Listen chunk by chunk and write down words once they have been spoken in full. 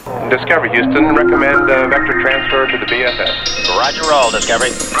Discovery, Houston. Recommend vector transfer to the BFS. Roger, roll,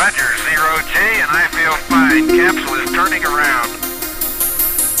 Discovery. Roger, 0G, and I feel fine. Capsule is turning around.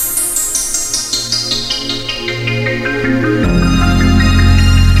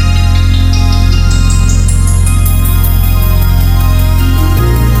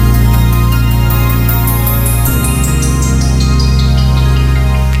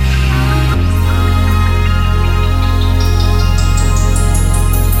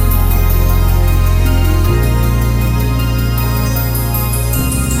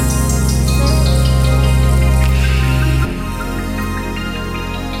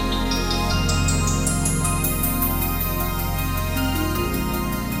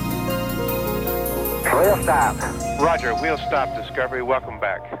 Wheel stop. Roger, wheel stop, Discovery. Welcome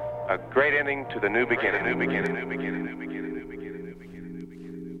back. A great ending to the new beginning.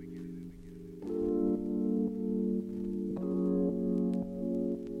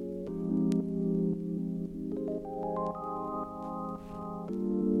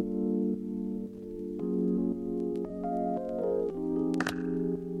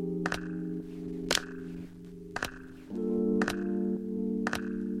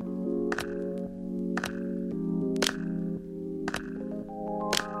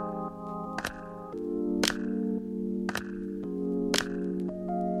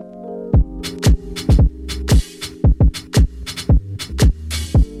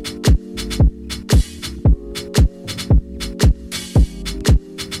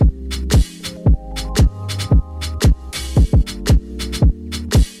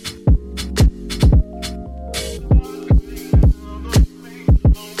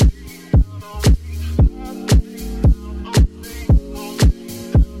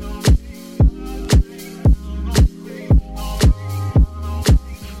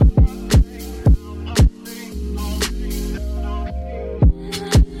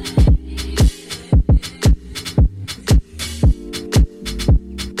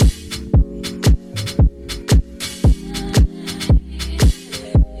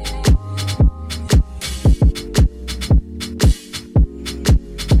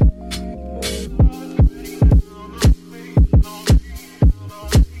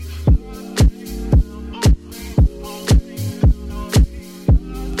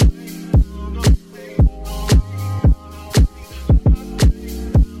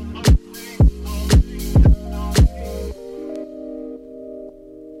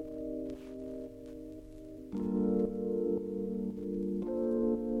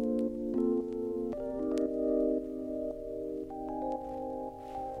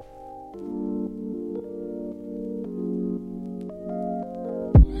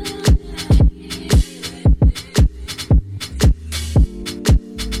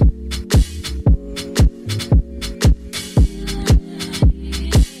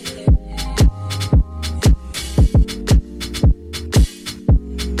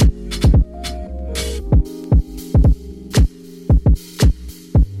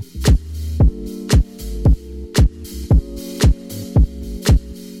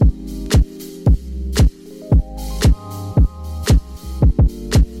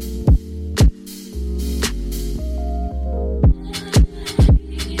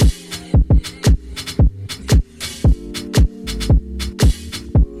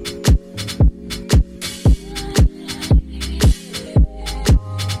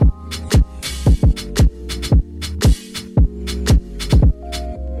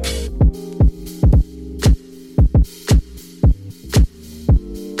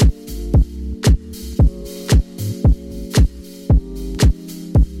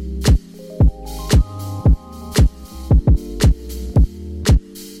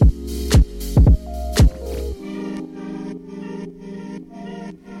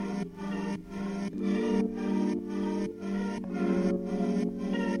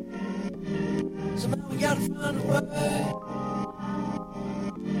 Somehow we gotta find a way.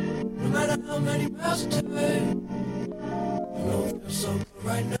 No matter how many miles it takes. I know it feels so good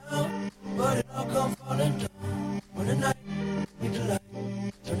right now, but it all come falling down. When the night need the light,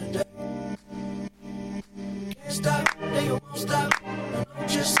 turn the day. Can't stop, then you won't stop. I know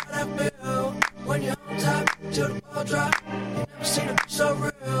just how that feel. When you're on top, till the ball drop. You never seen it be so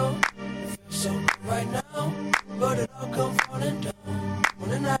real. It feels so good right now, but it all come falling down. When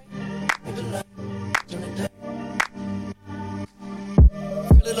the night need the light, turn the day.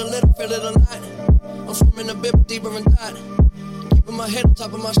 Feel it a little, feel it a lot. I'm swimming a bit deeper and thought. Keeping my head on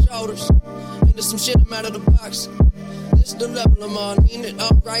top of my shoulders. Into some shit, I'm out of the box. This the level I'm on. Mean it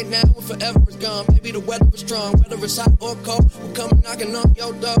up right now and forever is gone. Maybe the weather is strong, whether it's hot or cold. We're coming knocking on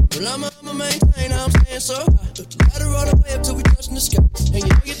your door. Well, I'ma maintain how I'm staying so high. Took the ride her all the way up till we touch in the sky. And you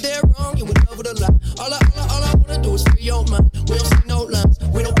know you're dead wrong, you in love with a lie. All I wanna do is free your mind. We don't see no lines,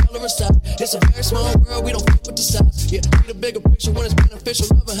 we don't color inside. It's a very small world, we don't fuck with the size. Yeah, see the bigger picture when it's beneficial.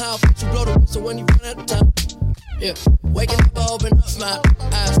 Loving how you blow the whistle when you run out of time. Yeah, waking up, I open up my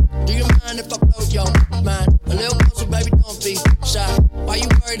eyes. Do you mind if I blow your mind? A little closer, baby, don't be shy. Why you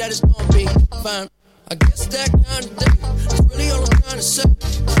worried that it's gonna be fine? I guess that kind of thing is really all I'm trying to say.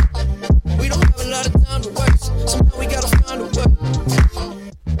 We don't have a lot of time to waste. Somehow we gotta find a way.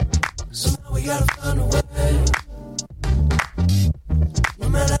 Somehow we gotta find a way. No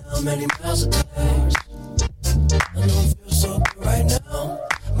matter how many miles it takes. I know it feels so good right now,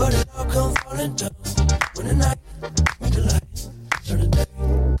 but it all come falling down. When the night make the light turn the day.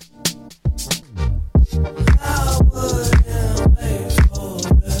 I wouldn't wait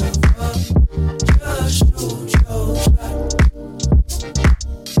forever just to your shot.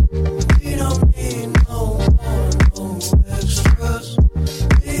 We don't need no more, no extras.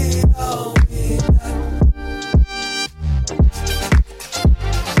 We all we got.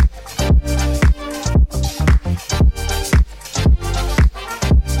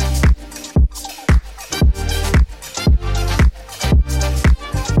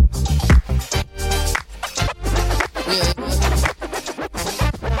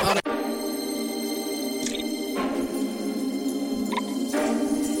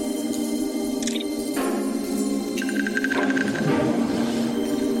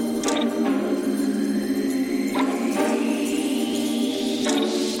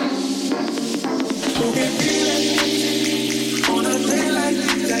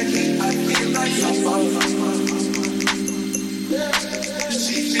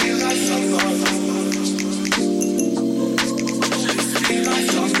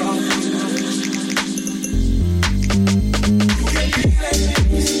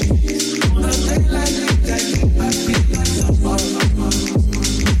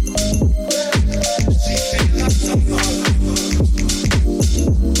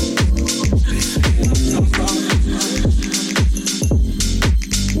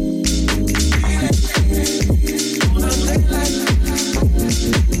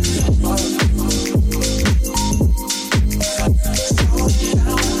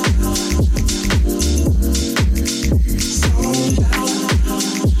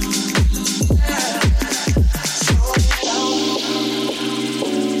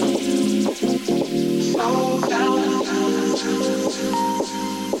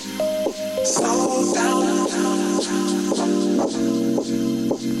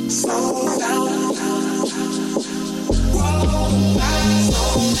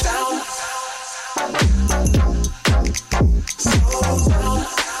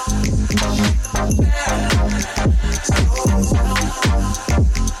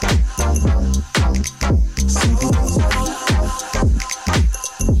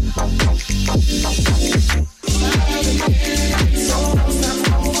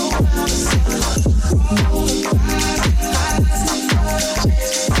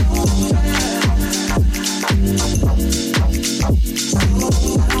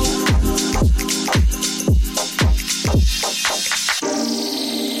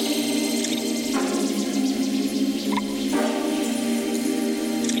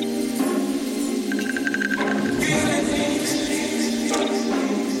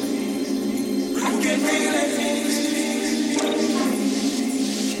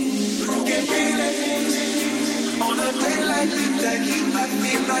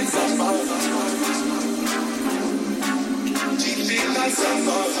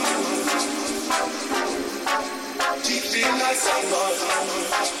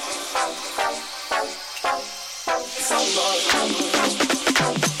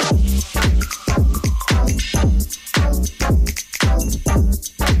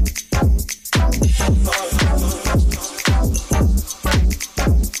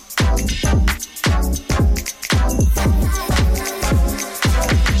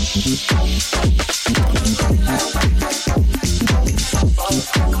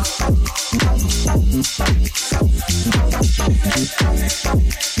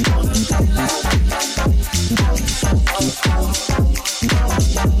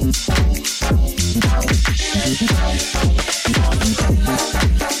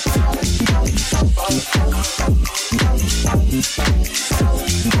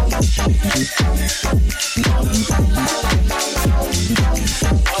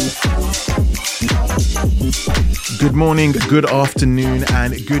 Good morning, good afternoon,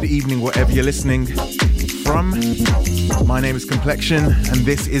 and good evening, wherever you're listening from. My name is Complexion, and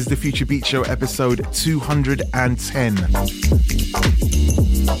this is the Future Beat Show, episode 210.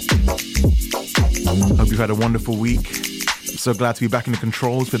 Hope you've had a wonderful week. I'm so glad to be back in the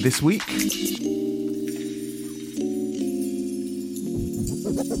controls for this week.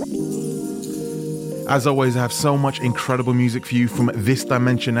 As always, I have so much incredible music for you from this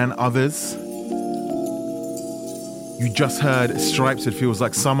dimension and others. You just heard Stripes, It Feels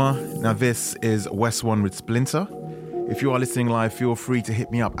Like Summer. Now this is West One with Splinter. If you are listening live, feel free to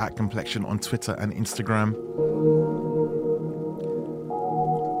hit me up at Complexion on Twitter and Instagram.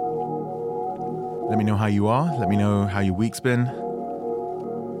 Let me know how you are. Let me know how your week's been.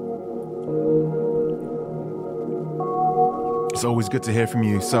 It's always good to hear from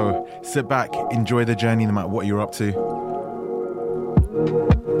you. So sit back, enjoy the journey no matter what you're up to.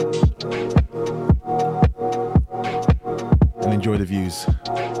 And enjoy the views.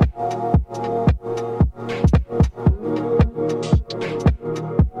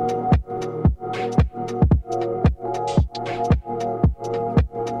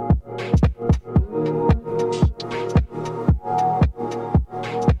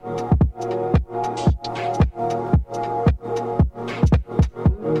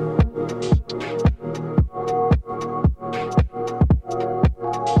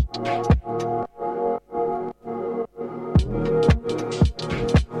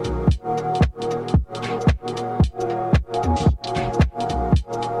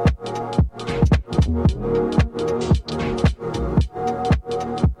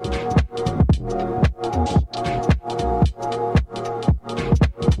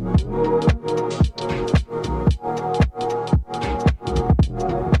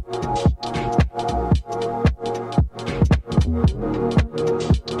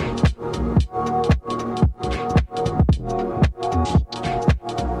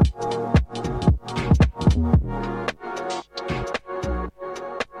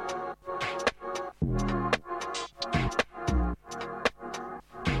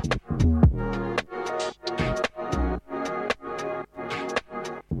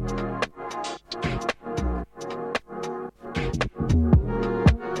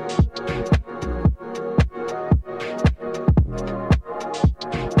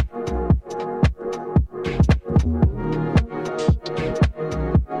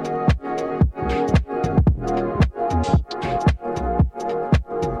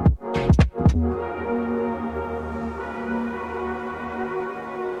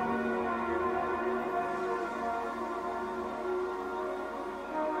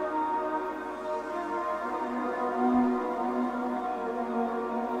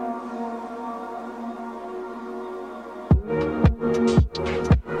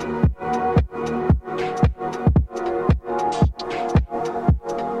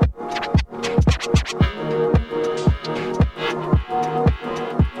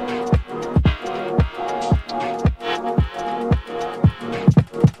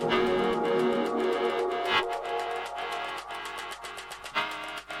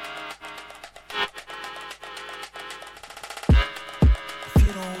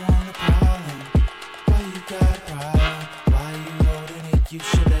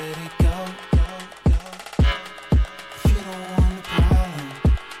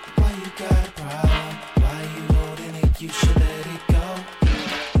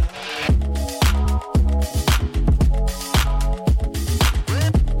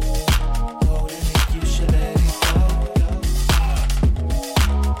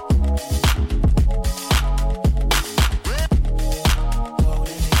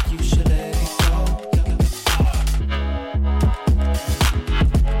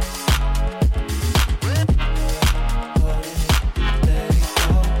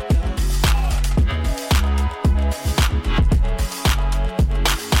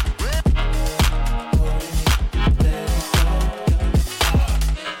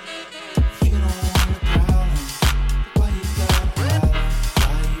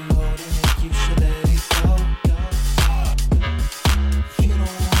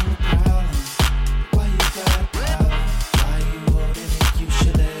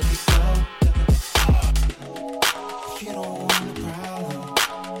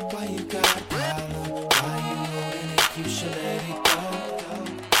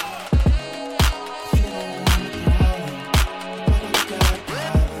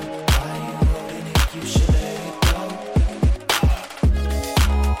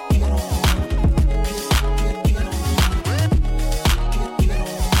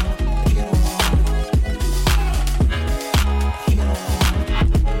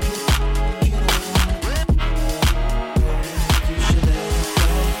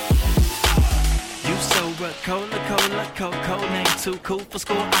 Too cool for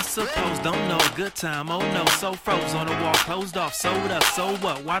school, I suppose. Don't know a good time, oh no. So froze on the wall, closed off, sold up. So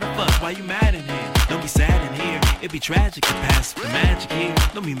what? Why the fuck? Why you mad in here? Don't be sad in here, it'd be tragic to pass the magic here.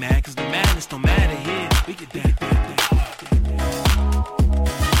 Don't be mad cause the madness don't matter here. We get that.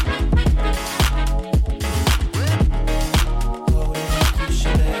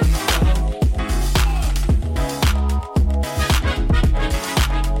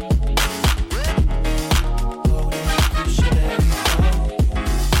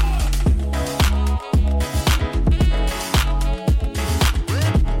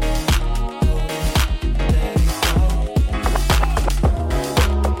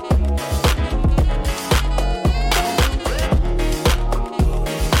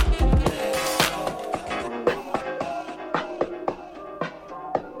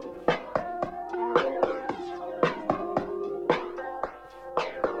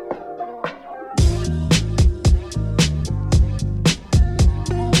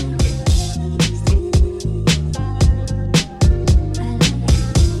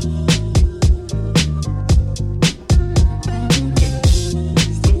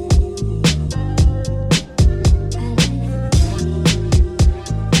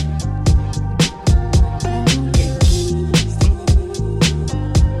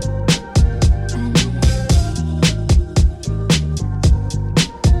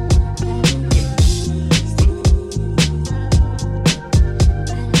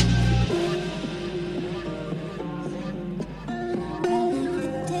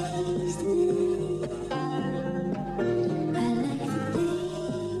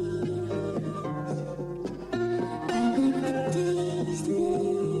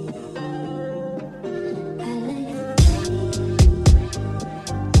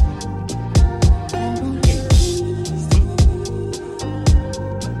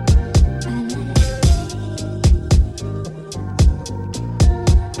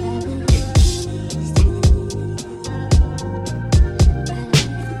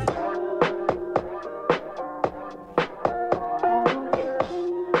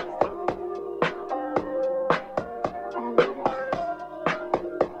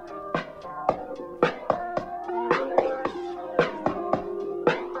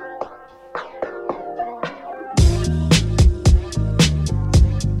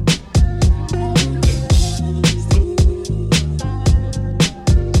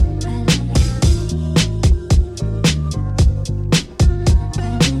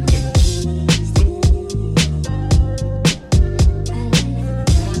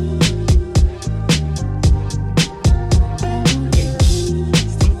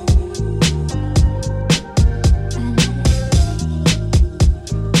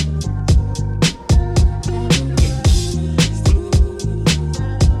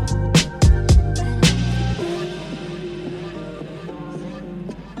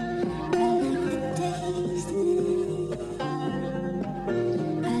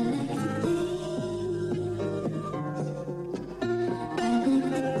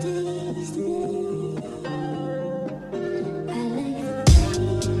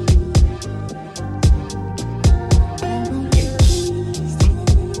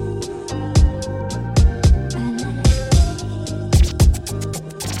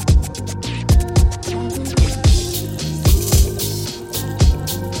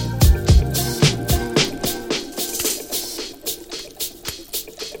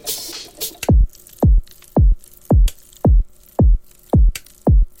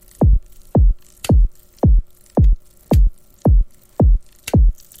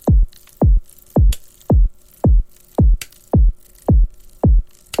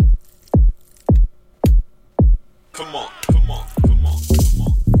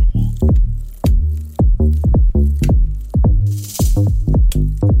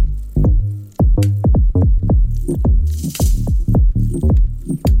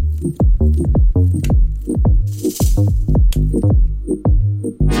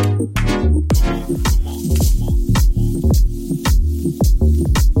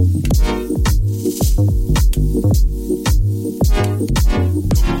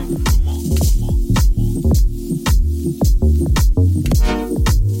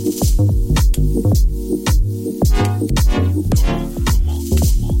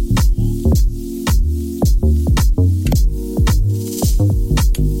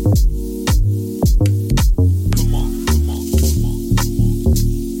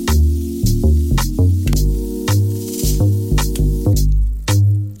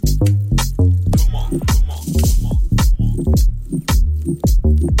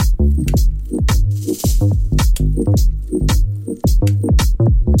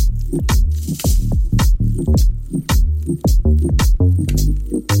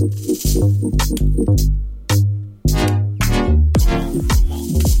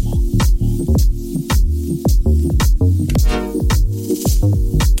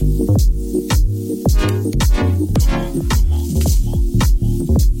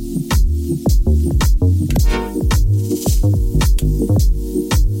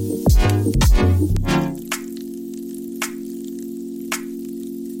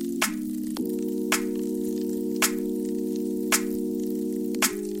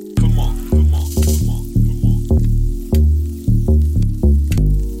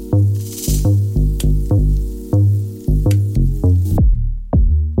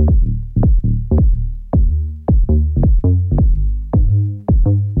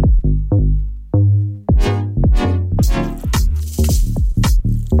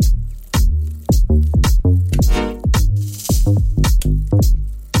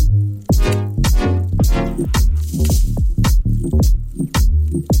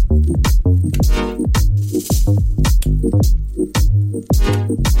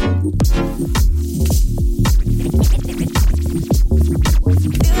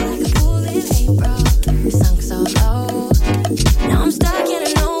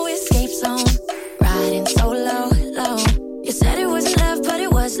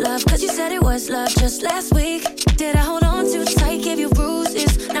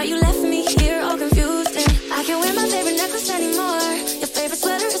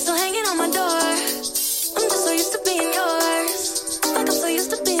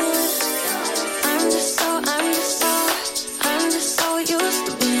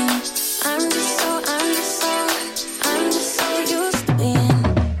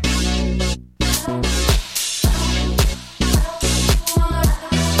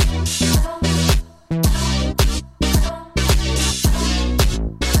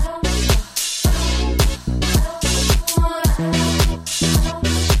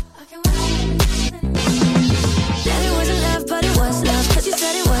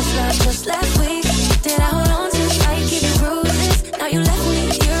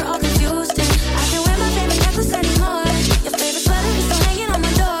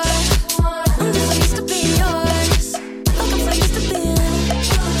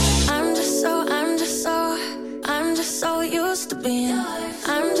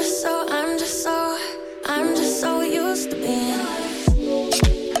 used to being.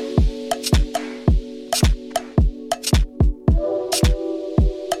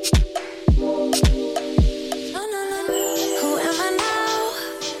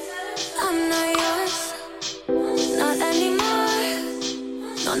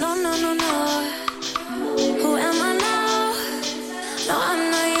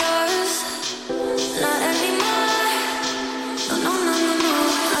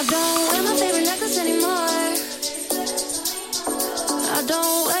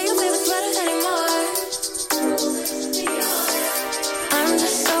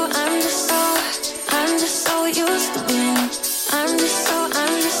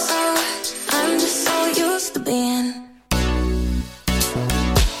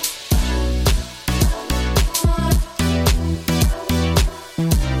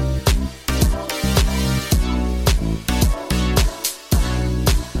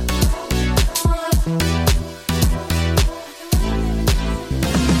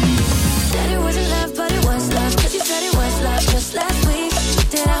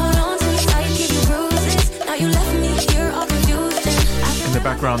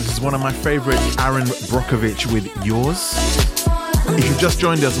 One of my favorite, Aaron Brockovich with Yours. If you've just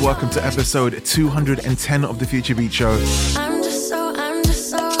joined us, welcome to episode 210 of the Future Beat Show.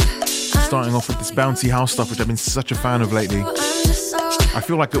 Starting off with this bouncy house stuff, which I've been such a fan of lately. I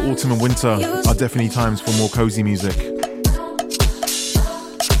feel like the autumn and winter are definitely times for more cozy music.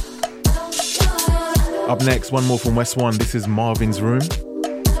 Up next, one more from West One. This is Marvin's Room.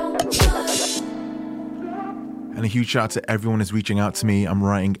 And a huge shout out to everyone who's reaching out to me. I'm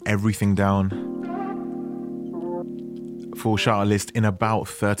writing everything down. Full shout out list in about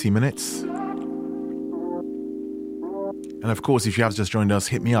 30 minutes. And of course, if you have just joined us,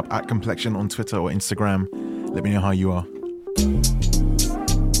 hit me up at Complexion on Twitter or Instagram. Let me know how you are.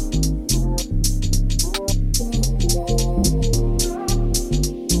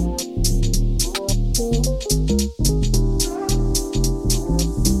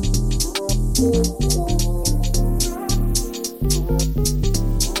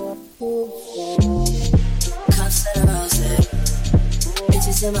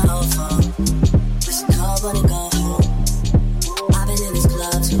 In my old phone, just call when I go home. I've been in this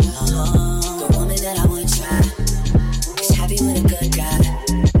club too long. The woman that I would try is happy with a good guy,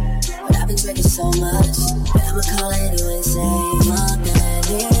 but I've been drinking so much that I'ma call her anyway and say, fuck that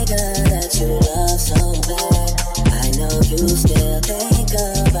nigga that you love so bad. I know you still think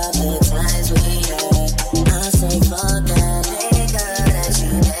about the times we had. I say fuck that nigga that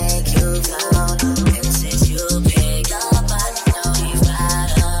you think you found. Ever since you picked up, I know he's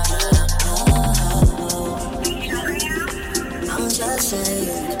right.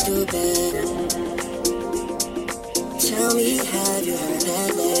 Saying do better. Tell me, have you heard that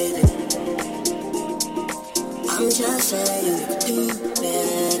lately? I'm just saying you could do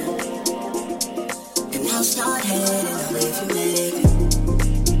better. And I'll start hating on if you make it.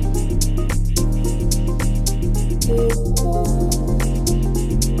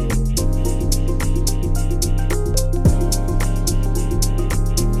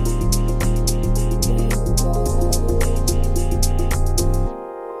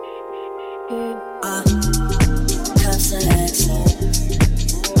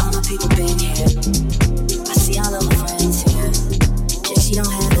 All my people been here. I see all of my friends here.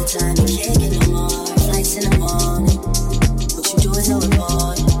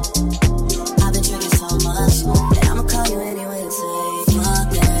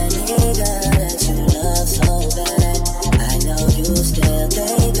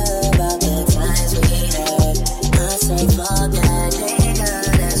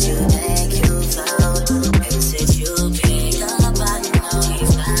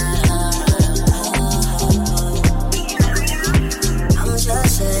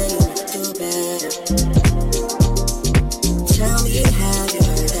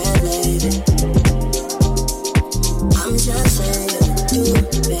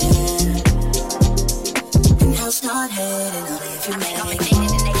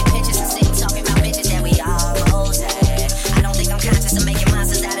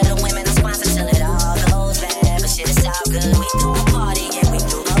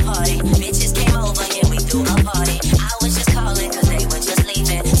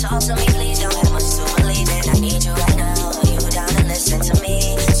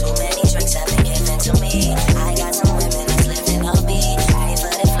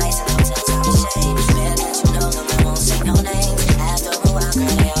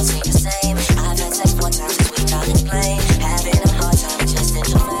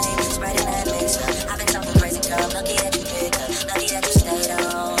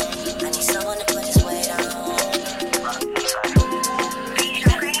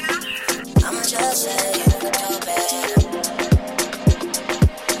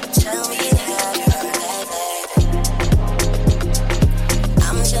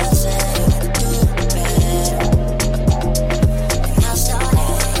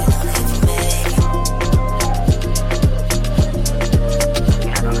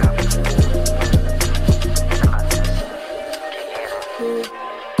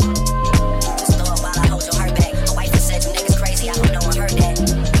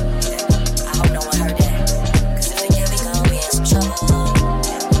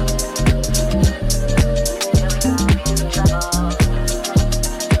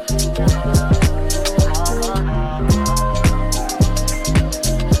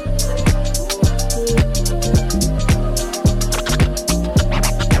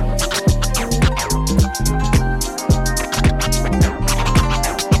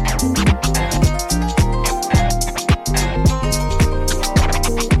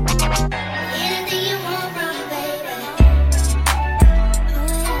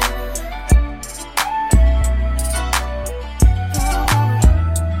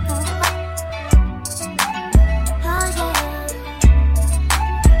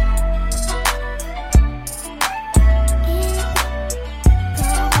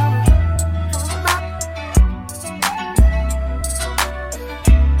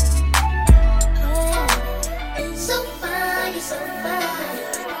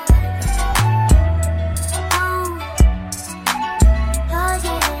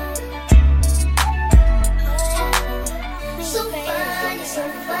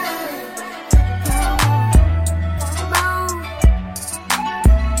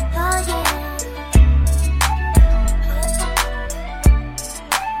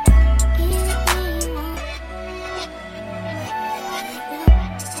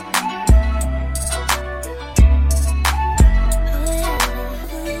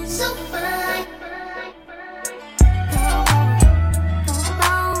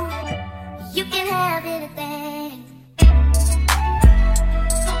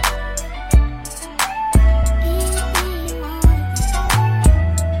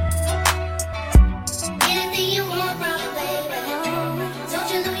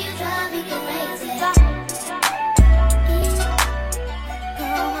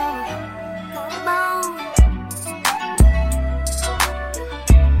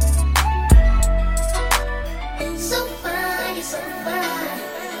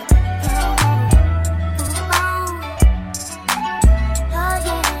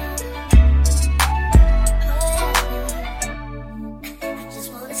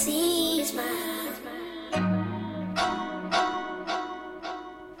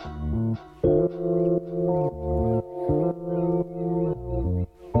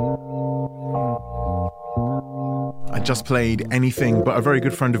 just played Anything, but a very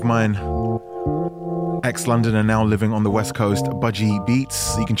good friend of mine, ex-Londoner, now living on the West Coast, Budgie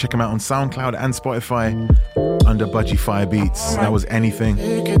Beats. You can check him out on SoundCloud and Spotify under Budgie Fire Beats. That was Anything.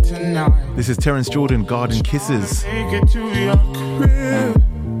 This is Terence Jordan, Garden Kisses.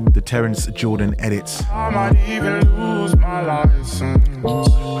 The Terence Jordan edit. Hope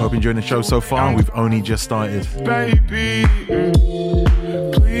you're enjoying the show so far. We've only just started. Baby,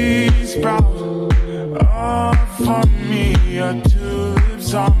 please bow for me. Your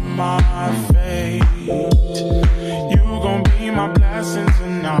tulips on my fate. You gon' be my blessing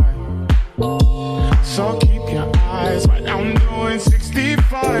tonight. So keep your eyes right. I'm doing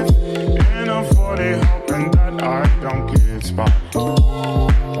 65 in a 40, hoping that I don't get spotted.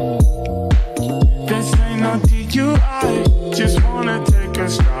 This ain't no DUI, just wanna take a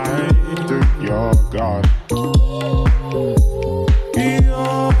stride through your garden.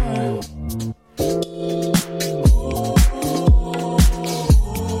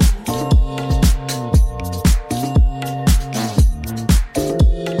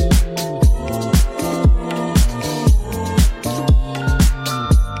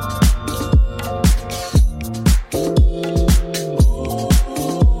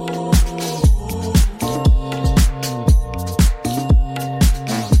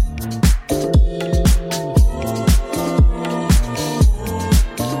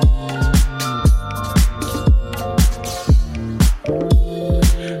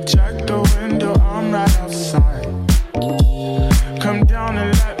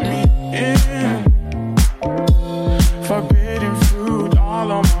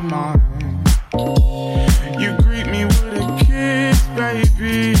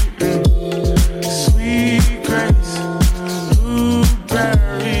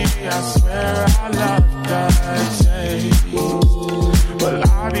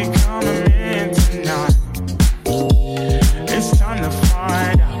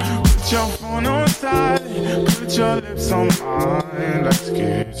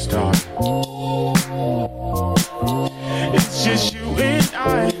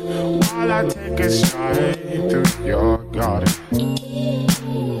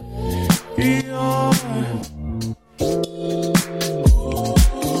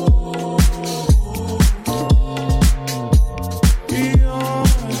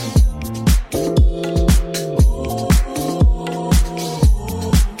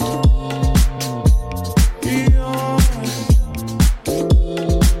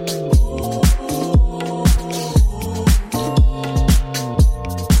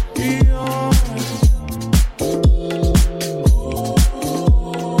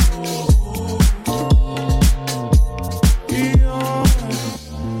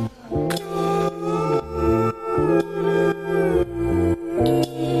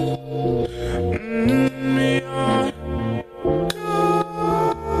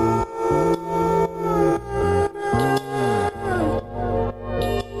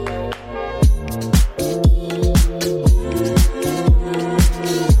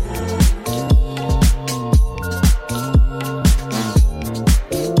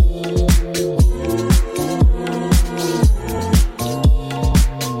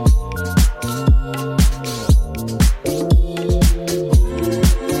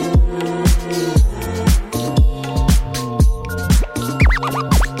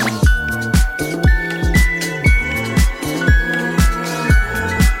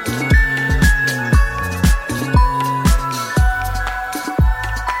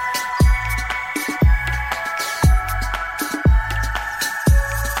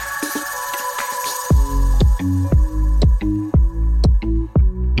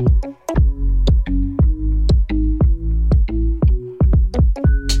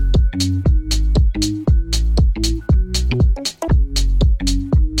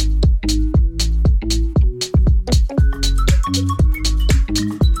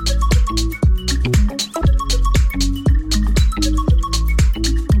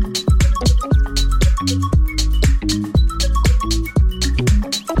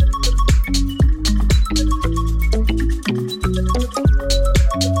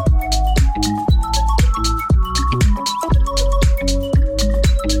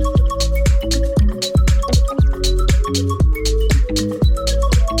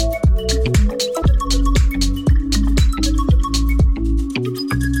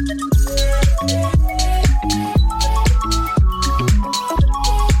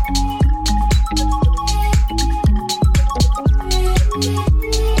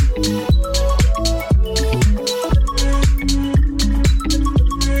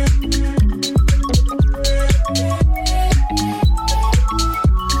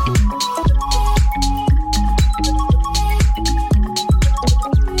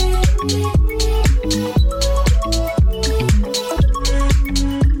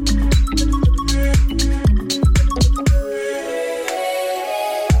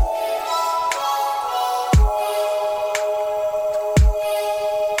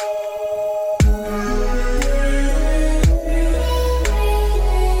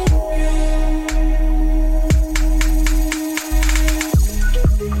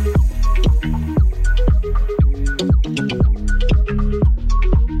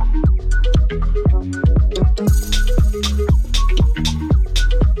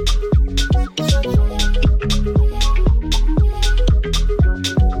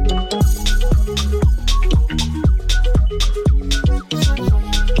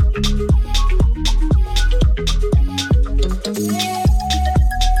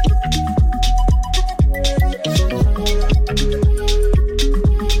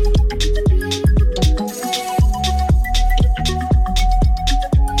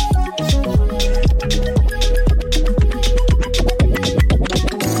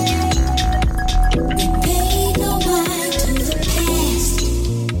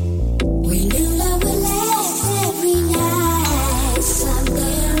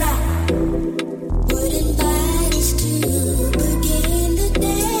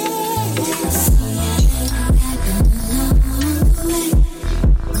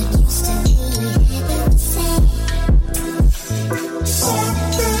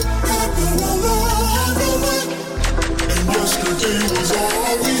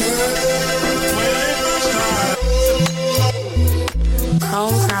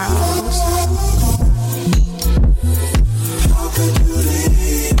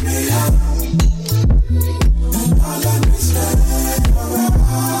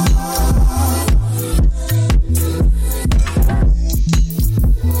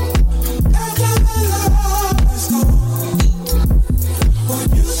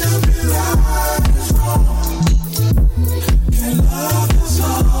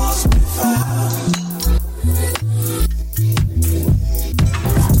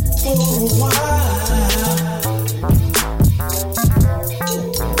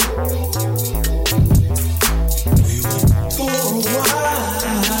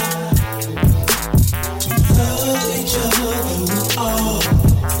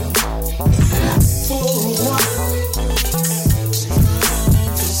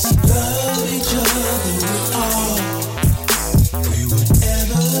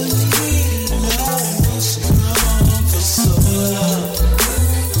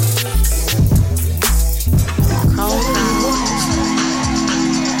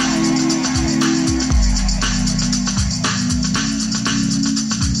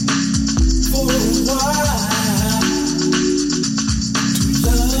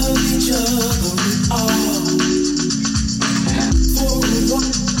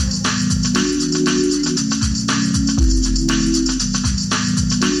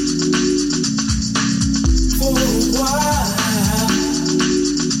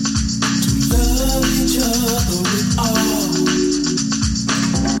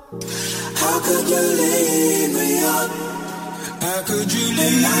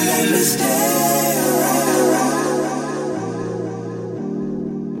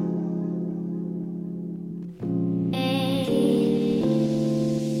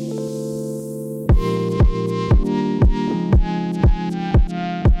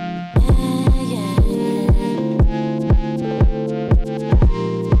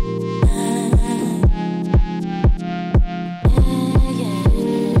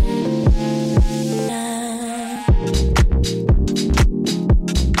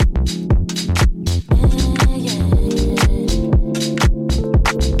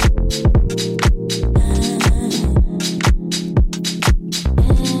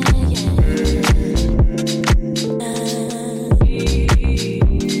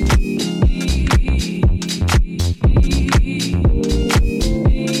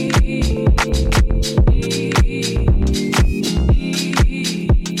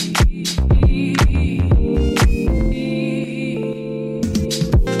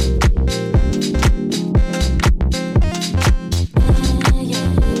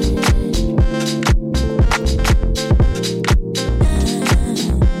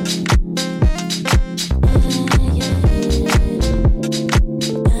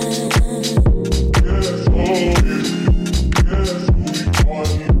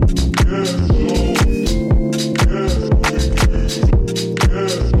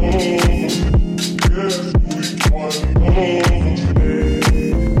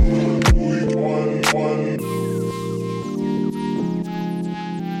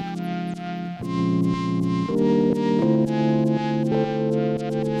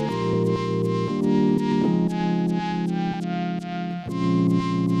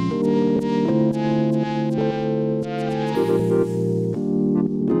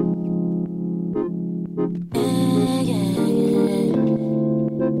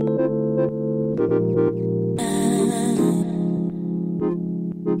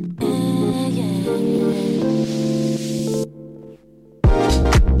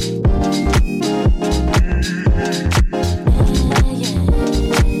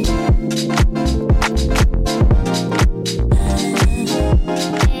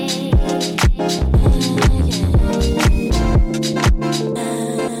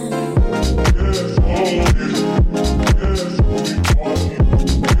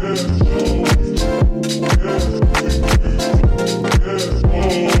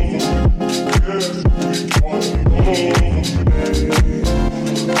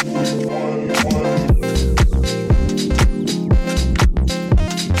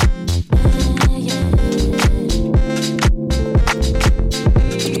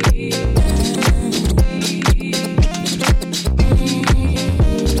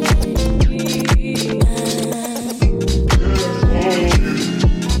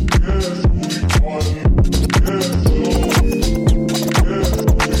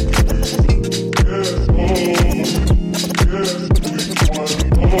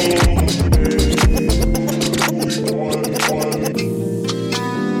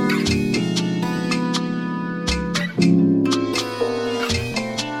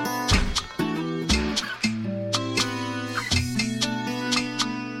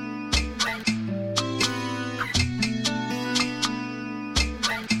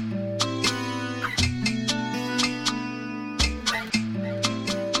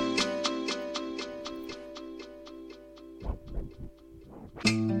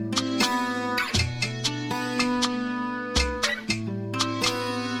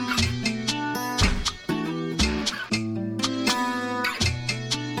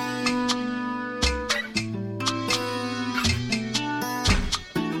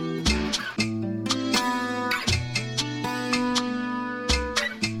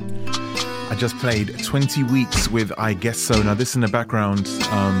 just played 20 Weeks with I Guess So. Now this in the background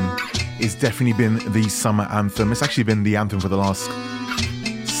is definitely been the summer anthem. It's actually been the anthem for the last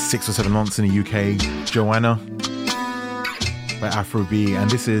 6 or 7 months in the UK. Joanna by Afro B, and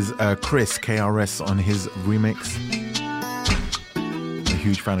this is Chris KRS on his remix. I'm a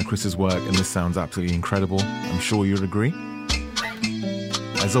huge fan of Chris's work, and this sounds absolutely incredible. I'm sure you'll agree.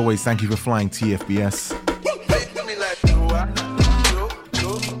 As always, thank you for flying TFBS.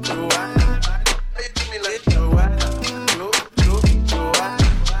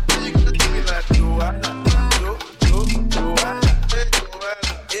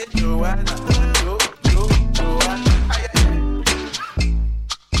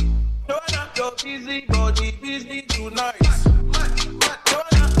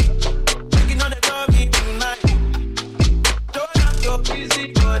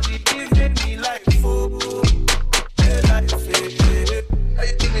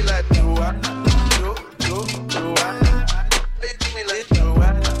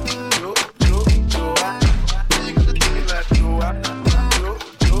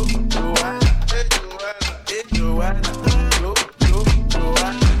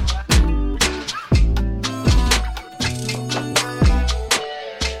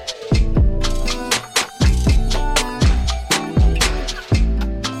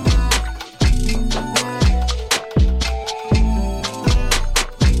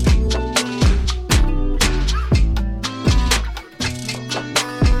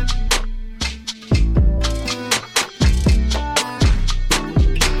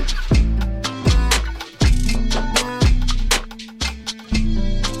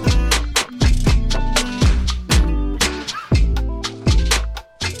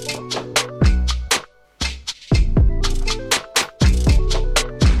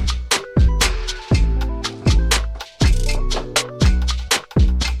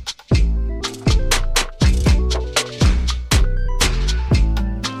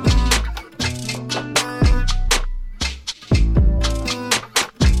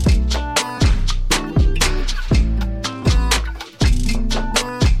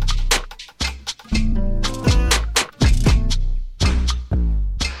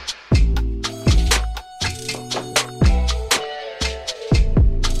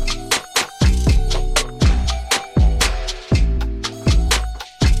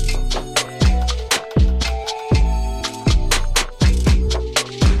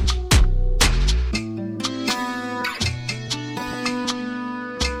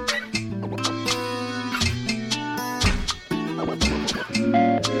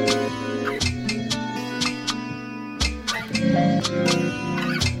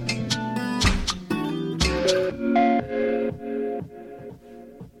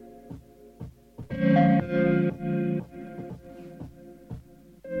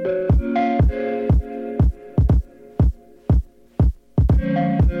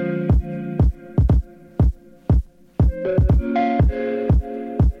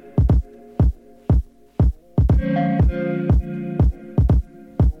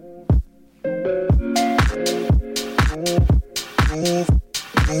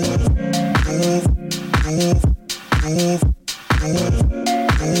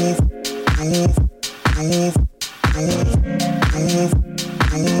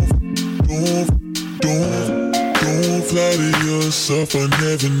 I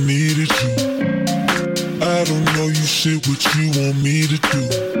never needed you. I don't know you shit what you want me to do.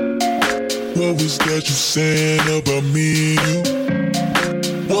 What was that you saying about me and you?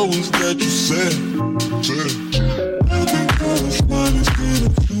 What was that you said? I think I was fine as good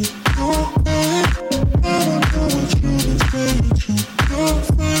as you. I don't know what you been saying to your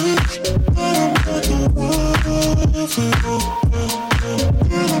face, but I'm not the one for you.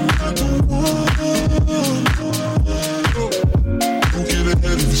 But I'm not the one. Don't get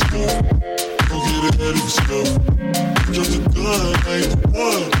ahead of yourself. Don't get ahead of yourself. Just a gun, I ain't the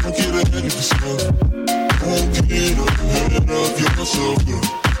one. Don't get ahead of yourself. Don't get ahead of yourself, girl.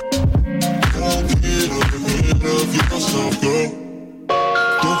 Don't get ahead of yourself, girl.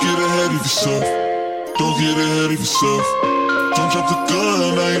 Don't get ahead of yourself. Don't get ahead of yourself. Don't drop the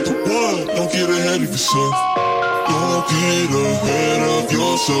gun, I ain't the one. Don't get ahead of yourself. Don't get ahead of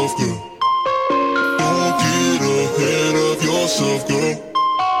yourself, girl. Don't get ahead of yourself, girl.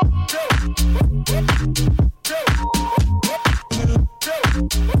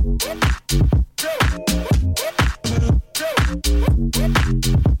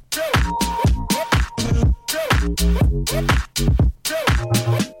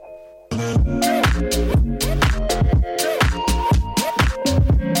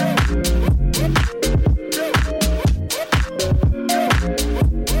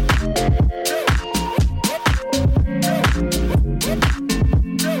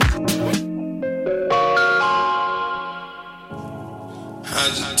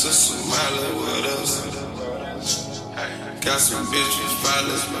 to Somalia with us. Got some bitches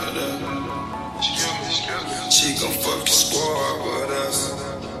violence with us. She gon' fuck your squad with us.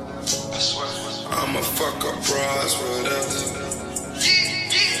 I'ma fuck her bras with us.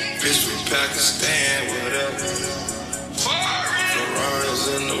 Bitch from Pakistan with us. Ferraris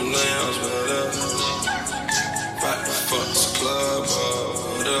in them lambs with us. About to fuck this club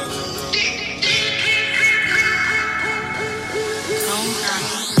up with us.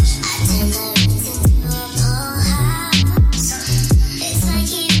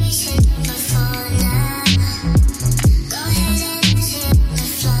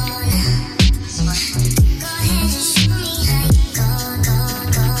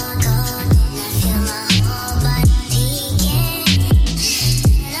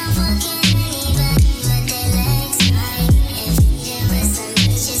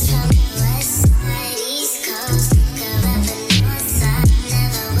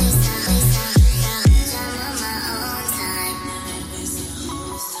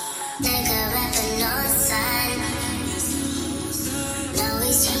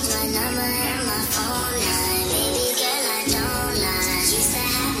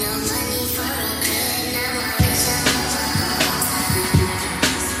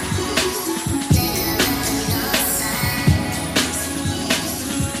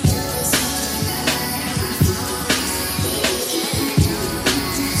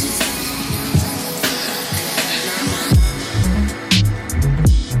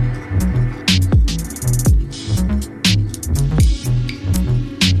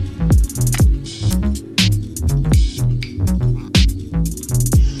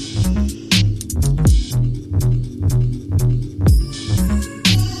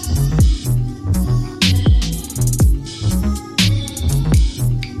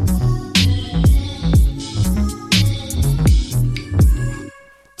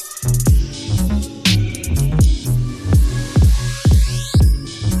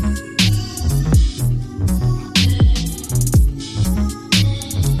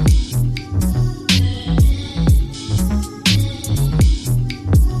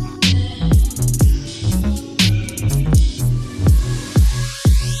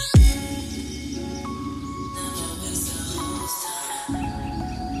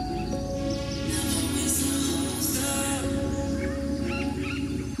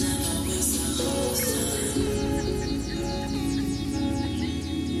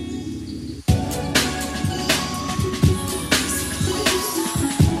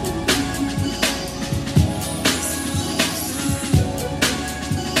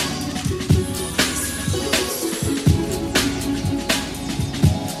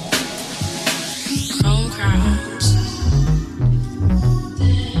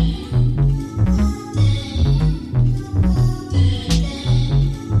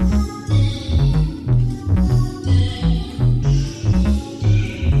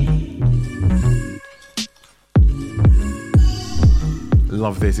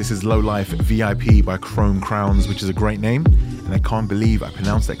 Love this. This is Low Life VIP by Chrome Crowns, which is a great name, and I can't believe I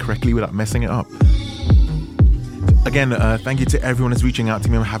pronounced that correctly without messing it up. Again, thank you to everyone that's reaching out to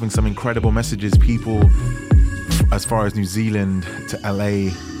me. I'm having some incredible messages. People as far as New Zealand to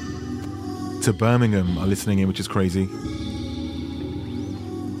LA to Birmingham are listening in, which is crazy.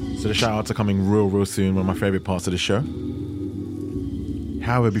 So the shout outs are coming real soon, one of my favorite parts of the show.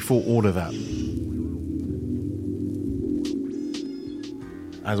 However, before all of that,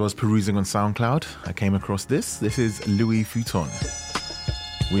 as I was perusing on SoundCloud, I came across this. This is Louis Vuitton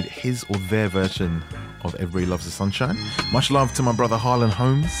with his or their version of Everybody Loves the Sunshine. Much love to my brother Harlan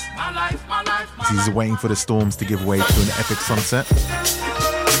Holmes. He's waiting for the storms to give way to an epic sunset.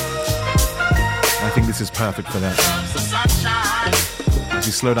 I think this is perfect for that. As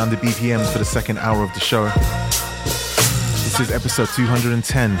we slow down the BPMs for the second hour of the show, this is episode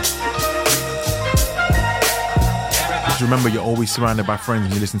 210. Just remember, you're always surrounded by friends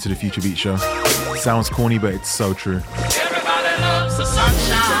when you listen to the Future Beat Show. Sounds corny, but it's so true. Everybody loves the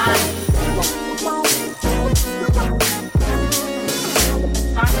sunshine.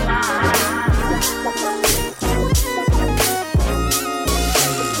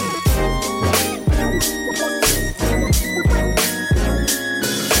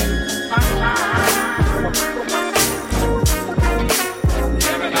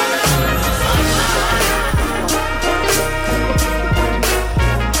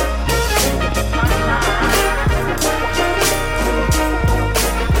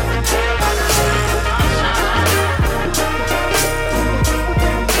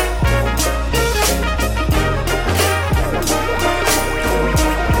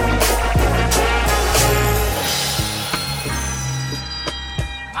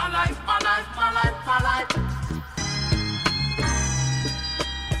 life, my life, my life, my life.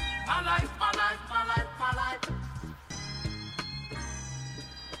 My life, my life, my life, my life.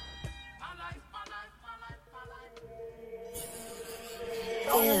 My life, my life, my life, my life.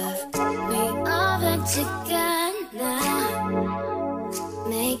 Give me all that you got now.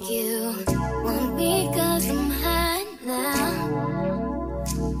 Make you want me 'cause I'm hot now.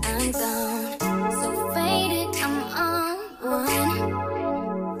 I'm gone, so faded, I'm on one.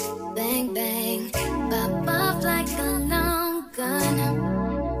 Bang, bang, pop off like a long gun.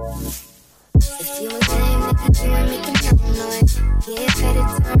 If you a thing, make it do and make it no noise. Get ready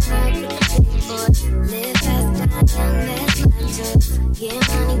to turn up with the big boys. Live fast, die young, that's my choice. Get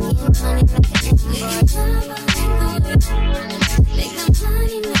money, like a big boy. We can love like the wind. Make them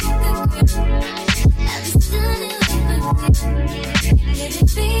money like the grip. I'll be stunning like the whip. Let it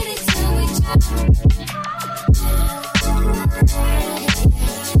beat it till we drop.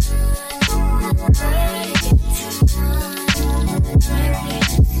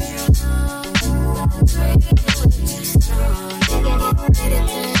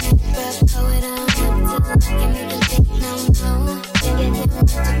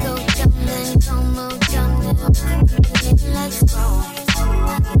 Let's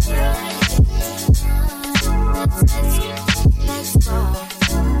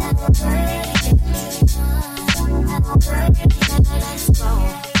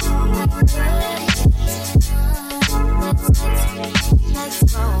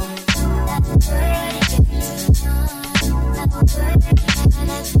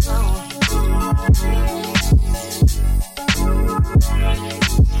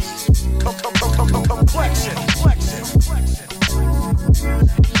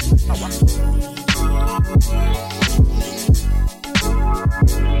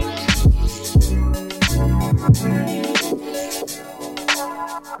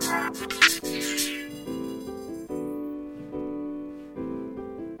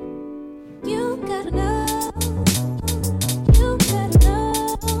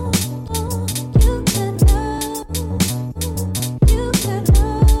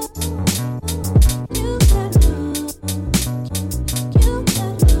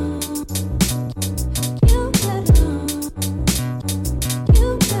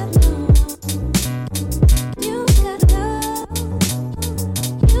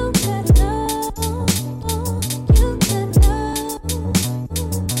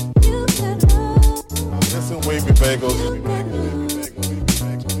go.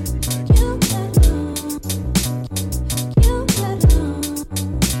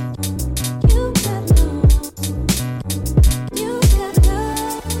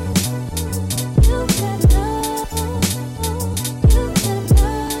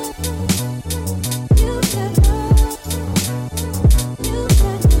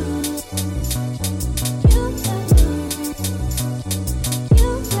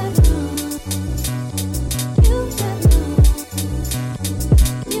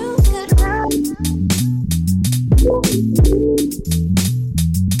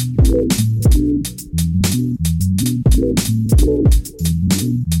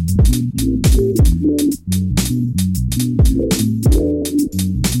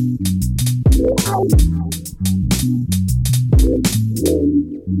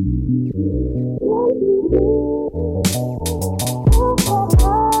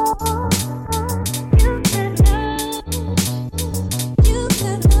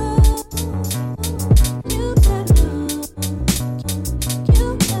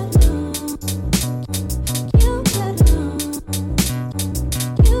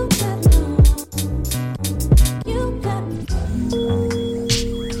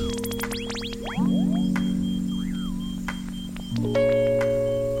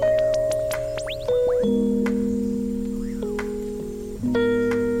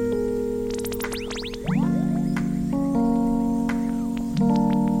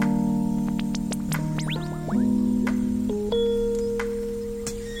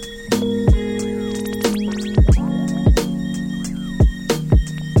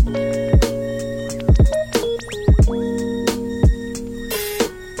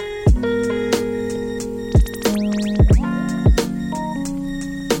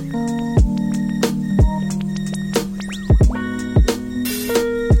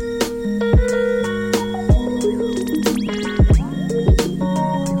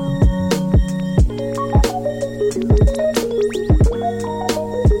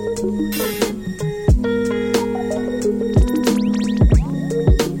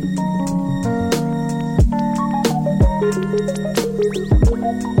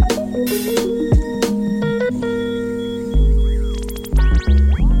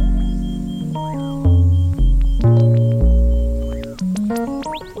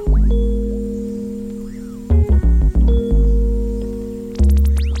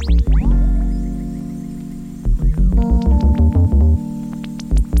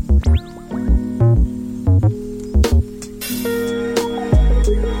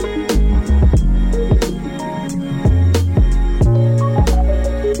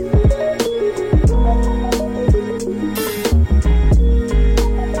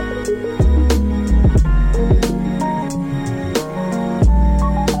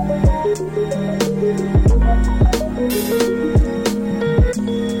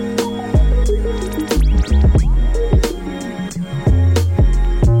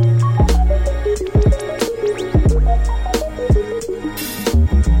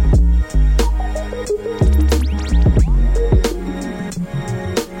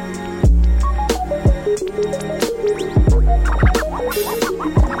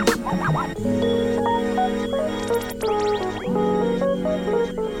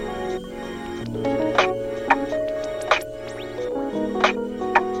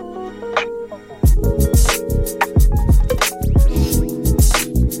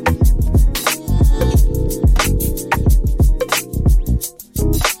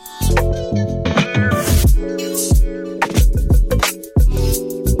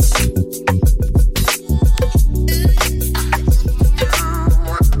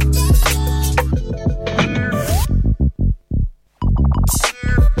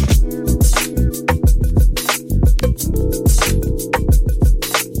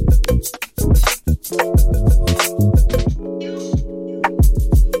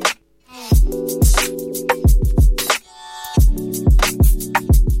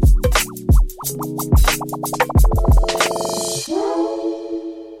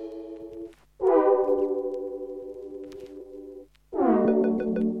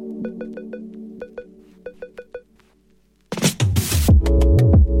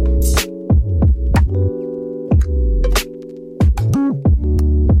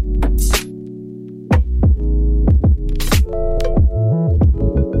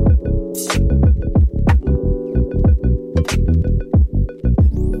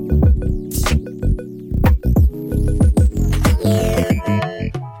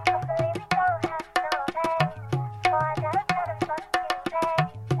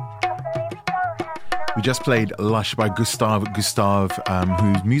 We just played Lush by Gustav,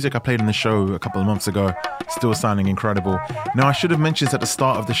 whose music I played in the show a couple of months ago, still sounding incredible. Now, I should have mentioned this at the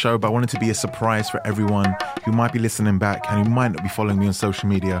start of the show, but I wanted to be a surprise for everyone who might be listening back and who might not be following me on social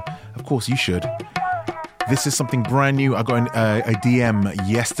media. Of course, you should. This is something brand new. I got a DM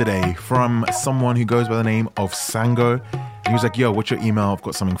yesterday from someone who goes by the name of Sango. And he was like, yo, what's your email? I've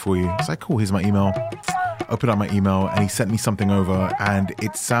got something for you. I was like, cool, here's my email. Opened up my email and he sent me something over and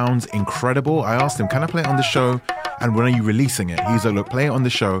it sounds incredible. I asked him, can I play it on the show? And when are you releasing it? He's like, look, play it on the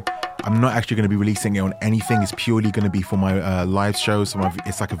show. I'm not actually going to be releasing it on anything. It's purely going to be for my live show. So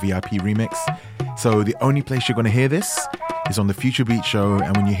it's like a VIP remix. So the only place you're going to hear this is on the Future Beat show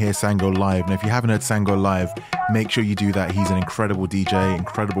and when you hear Sango live. Now, if you haven't heard Sango live, make sure you do that. He's an incredible DJ,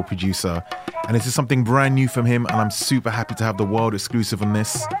 incredible producer. And this is something brand new from him. And I'm super happy to have the world exclusive on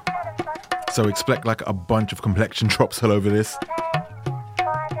this. So expect like a bunch of complexion drops all over this.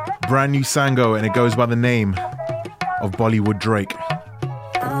 Brand new Sango, and it goes by the name of Bollywood Drake.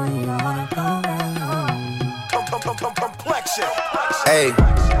 Hey,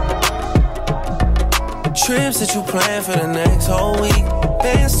 trips that you plan for the next whole week.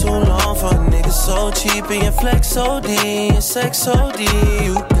 Bands too long for a nigga so cheap. And your flex so D, and sex so D.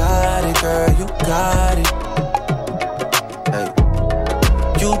 You got it, girl, you got it. Hey.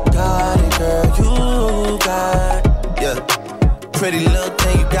 You got it, girl, you got it, yeah. Pretty little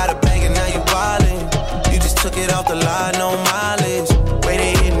thing, you got a bag and now you wildin'. You just took it off the line, no mileage. Way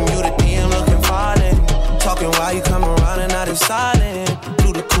they hitting you, the DM looking violent. Talking while you come around and now they silent.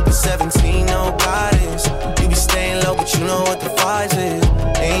 Blue the Cooper 17, no guidance. You be staying low, but you know what the price is.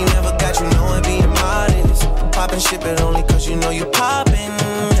 They ain't never got you knowing being modest. Poppin' shit, but only cause you know you poppin',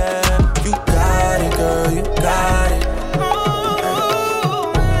 yeah. You got it, girl, you got it.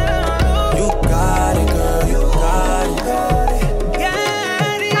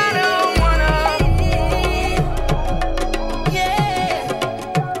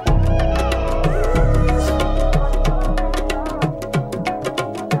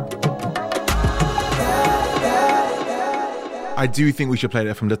 I do think we should play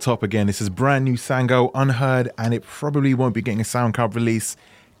that from the top again. This is brand new Sango, unheard, and it probably won't be getting a SoundCloud release.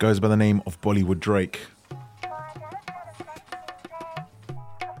 It goes by the name of Bollywood Drake.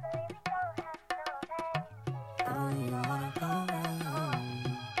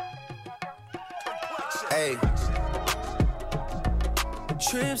 Hey,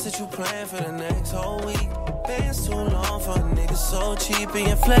 trips that you plan for the next whole week. Bands too long for a nigga so cheap. And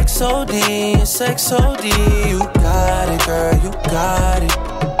your flex so D, and sex so D. You got it, girl, you got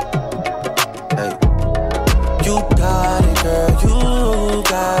it.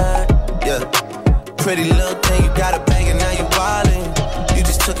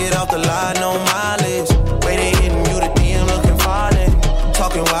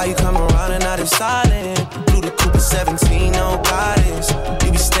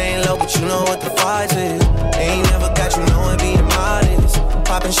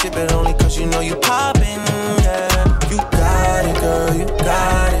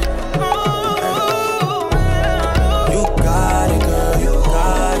 got it. You got it, girl, you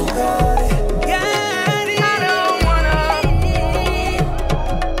got it.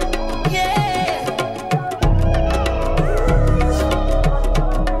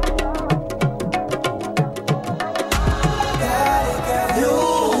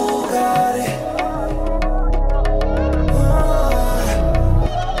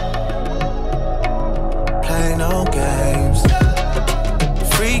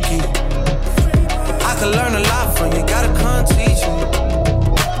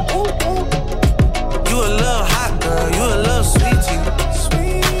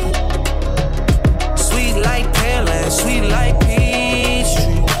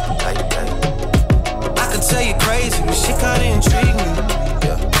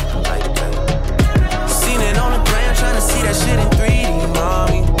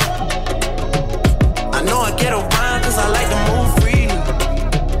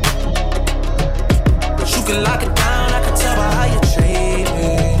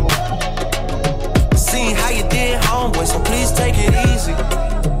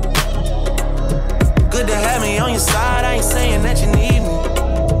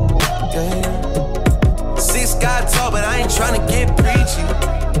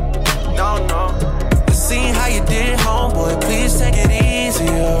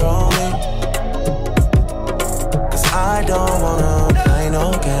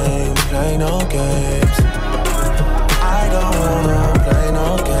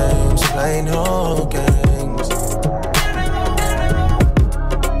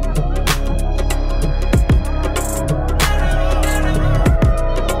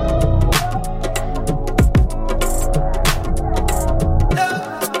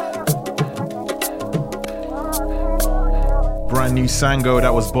 Sango,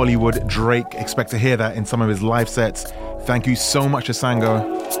 that was Bollywood Drake. Expect to hear that in some of his live sets. Thank you so much to Sango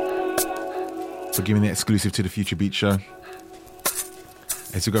for giving the exclusive to the Future Beat Show.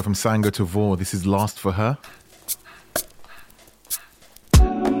 As we go from Sango to Vor, this is Last for Her.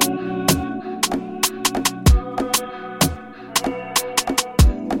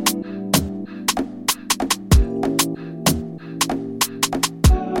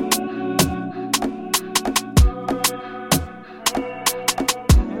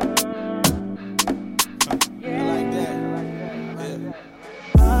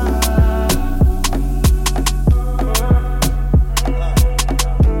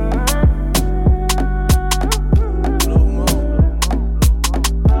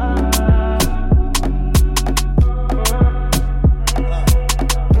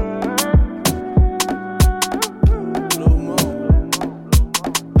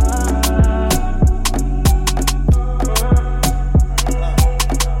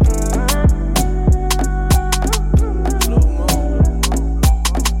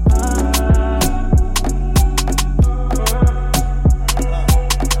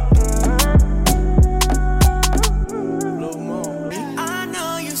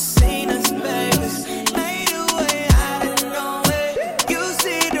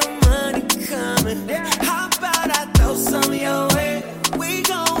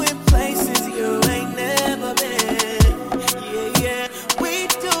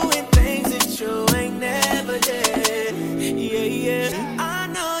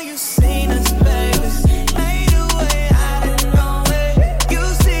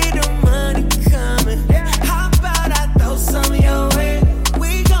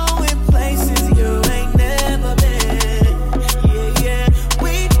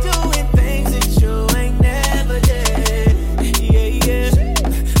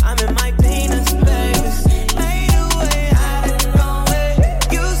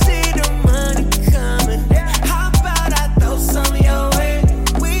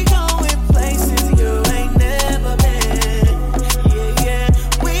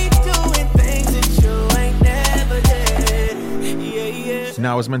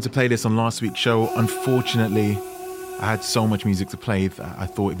 Now, I was meant to play this on last week's show. Unfortunately, I had so much music to play that I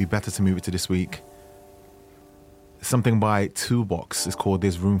thought it'd be better to move it to this week. Something by Toolbox is called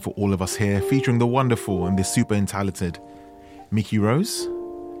There's Room for All of Us Here, featuring the wonderful and the super talented Mickey Rose.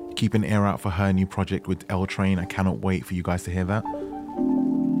 Keep an ear out for her new project with L Train. I cannot wait for you guys to hear that.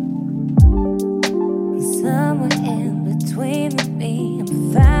 Somewhere in between me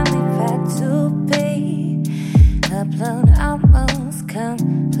and finally proud to be upload almost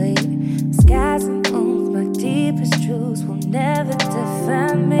complete. Skies and moons, my deepest truths will never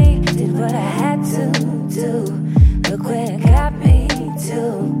define me. Did what I had to do, look where it got me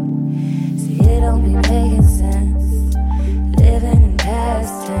to. See, it don't be making sense, living in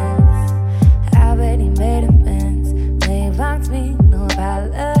past tense. I already made amends, they wronged me.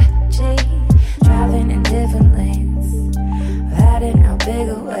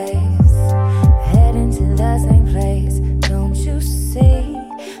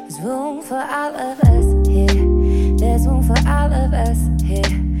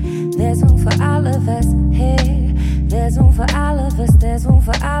 There's room for all of us here. There's room for all of us. There's room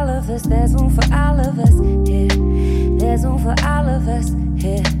for all of us. There's room for all of us here. There's room for all of us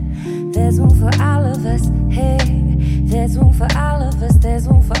here. There's room for all of us here. There's room for all of us. There's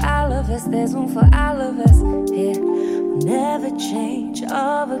room for all of us. There's room for all of us here. We'll never change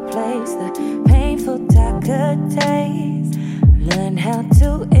or replace the painful darker days. Learn how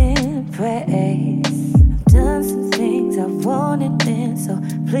to embrace. I've done some things I wanted then, so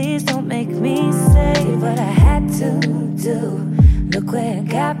please don't make me say what I had to do. Look where it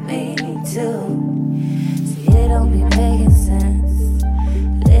got me to. See, it don't be making sense.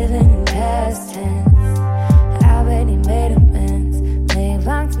 Living in past tense. I already made amends. Made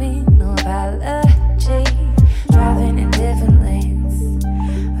wrongs mean no apology. Driving in different lanes.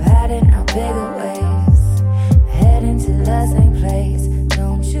 Riding out bigger waves. Heading to the same place.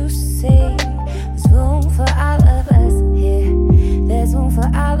 Don't you see? There's room for all of us here. There's room for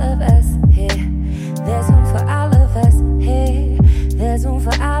all of us here. There's room for all of us here. There's room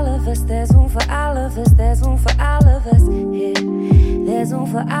for all of us. There's room for all of us. There's room for all of us here. There's room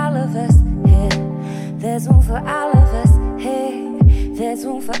for all of us here. There's room for all of us here. There's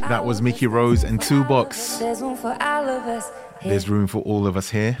room for all. That was Mickey Rose and Toolbox. There's room for all of us here. There's room for all of us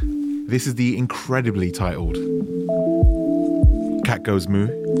here. This is the incredibly titled Cat Goes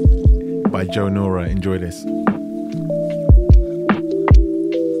Moo by Joe Nora. Enjoy this.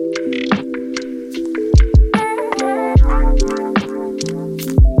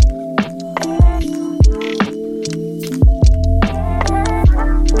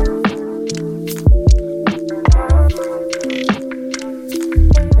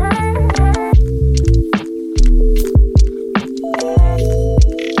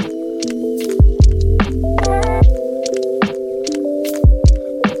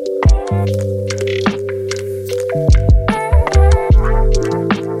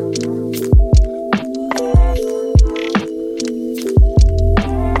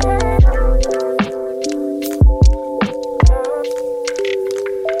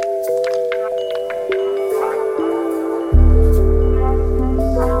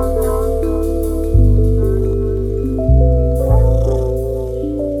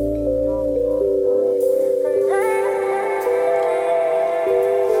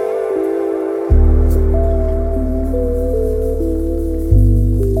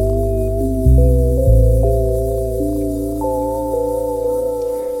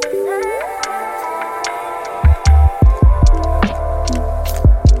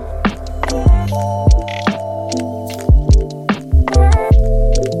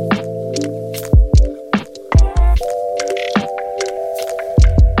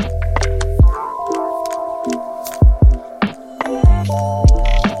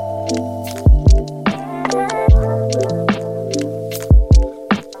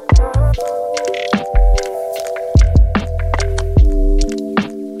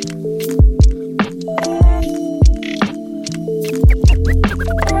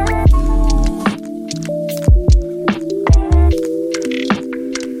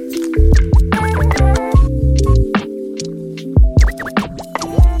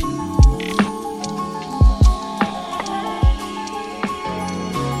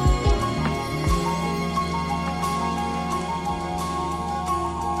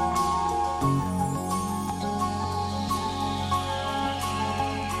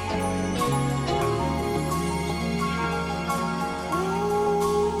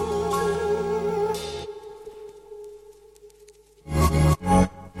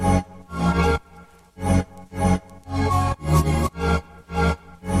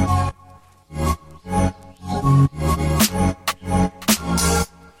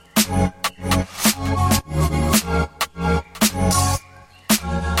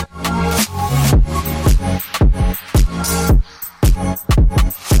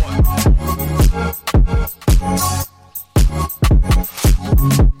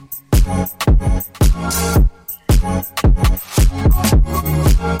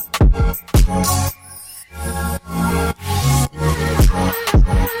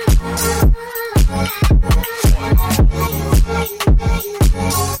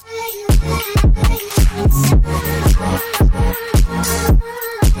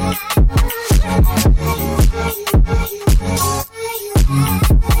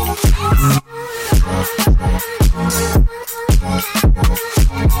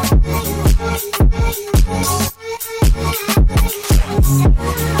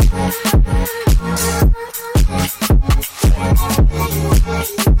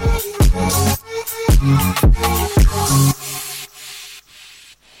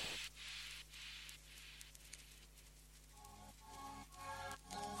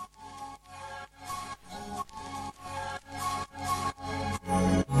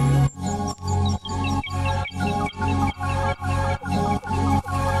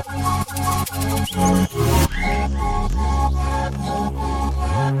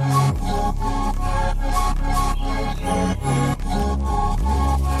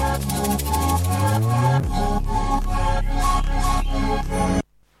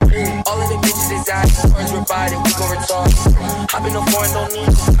 hop in the foreign, don't need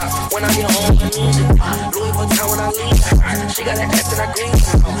to stop. When I get home, I need to Louis Vuitton when I leave. She got an ass and I green.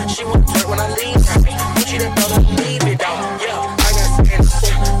 She want to twerk when I leave. Gucci that thought I believe it, dog. Yeah, I got skin.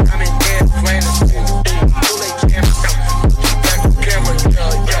 I'm in dead flanders. Too late, jam. Back to camera,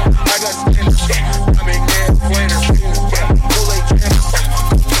 yeah. I got skin. I'm in dead flanders. Too late, jam.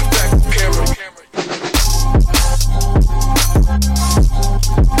 Back to camera.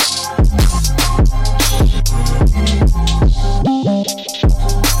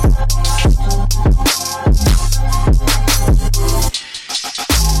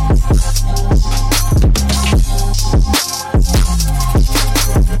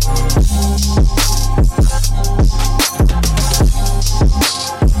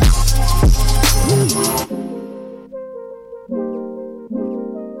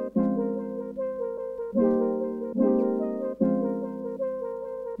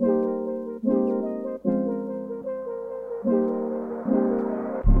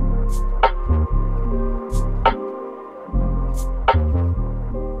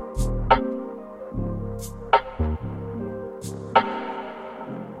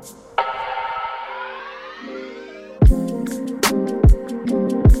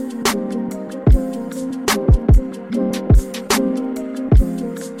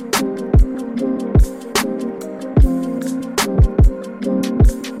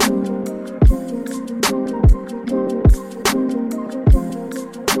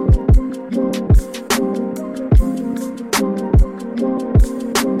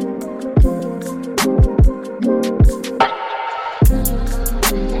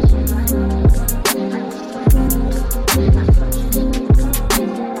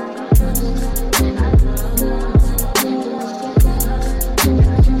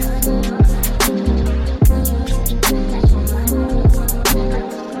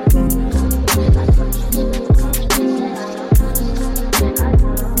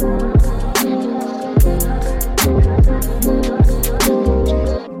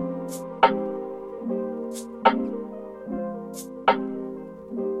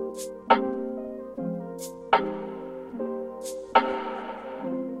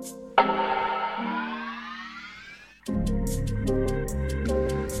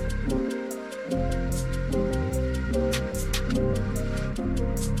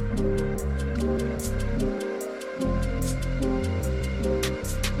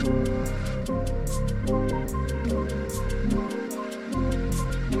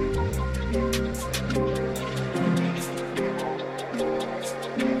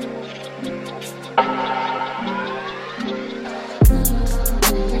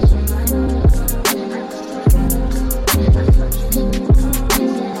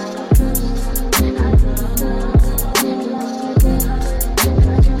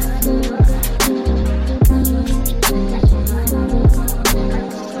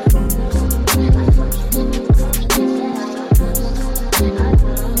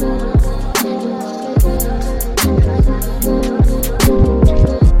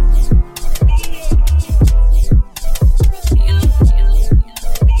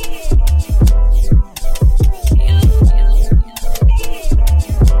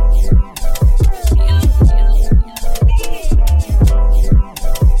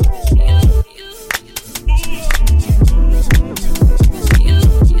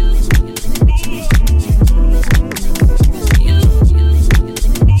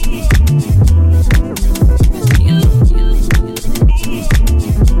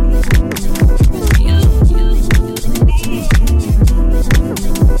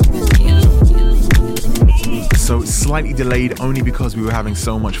 Slightly delayed only because we were having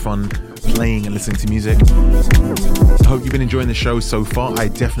so much fun playing and listening to music. I hope you've been enjoying the show so far. I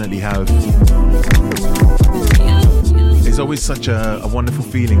definitely have. It's always such a wonderful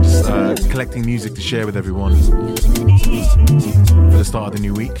feeling just collecting music to share with everyone for the start of the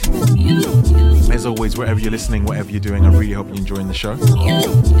new week. As always, wherever you're listening, whatever you're doing, I really hope you're enjoying the show.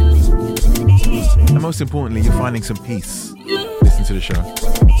 And most importantly, you're finding some peace listening to the show.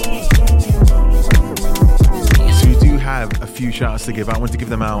 Have a few shout outs to give out. I wanted to give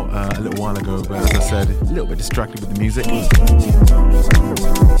them out a little while ago, but as I said, a little bit distracted with the music.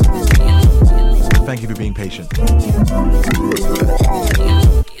 Thank you for being patient.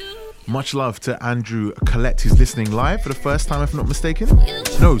 Much love to Andrew Collette, who's listening live for the first time, if I'm not mistaken.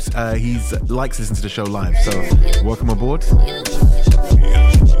 No, he likes listening to the show live, so welcome aboard.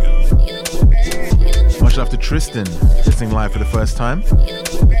 Much love to Tristan, listening live for the first time.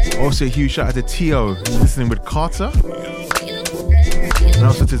 Also a huge shout out to Tio, listening with Carter. And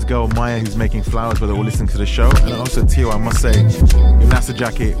also to this girl Maya who's making flowers while they're all listening to the show. And also Tio, I must say, your NASA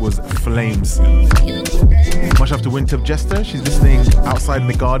jacket was flames. Much after Winter Jester, she's listening outside in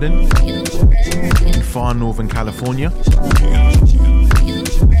the garden in far northern California.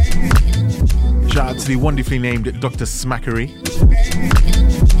 Shout out to the wonderfully named Dr. Smackery.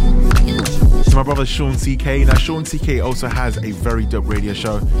 To my brother Sean CK. Now Sean CK also has a very dope radio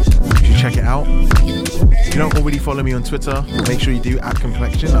show. You should check it out. If you don't already follow me on Twitter, make sure you do at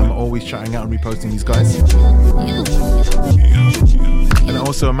Complexion. I'm always shouting out and reposting these guys. And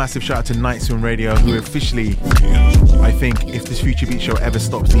also a massive shout out to Night Swim Radio, who officially, I think, if this Future Beat show ever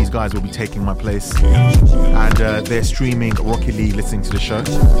stops, these guys will be taking my place. And they're streaming Rocket League, listening to the show.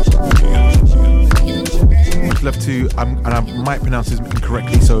 Much love to, and I might pronounce this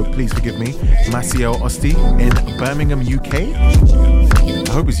incorrectly, so please forgive me, Maciel Osti in Birmingham, UK.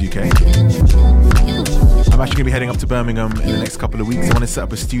 I hope it's UK. I'm actually going to be heading up to Birmingham in the next couple of weeks. I want to set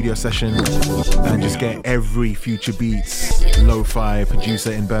up a studio session and just get every Future Beats lo-fi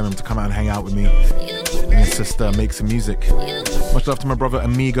producer in Birmingham to come out and hang out with me. And let's just make some music. Much love to my brother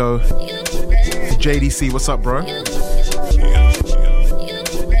Amigo. To JDC, what's up, bro?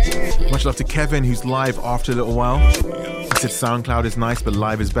 Much love to Kevin, who's live after a little while. He said SoundCloud is nice, but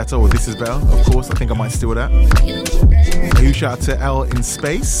live is better, or this is better. Of course, I think I might steal that. A huge shout out to Elle in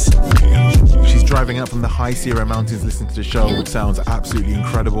space. She's driving out from the High Sierra Mountains listening to the show, which sounds absolutely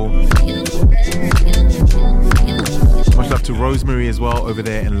incredible. Much love to Rosemary as well over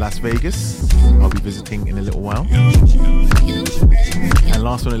there in Las Vegas. I'll be visiting in a little while. And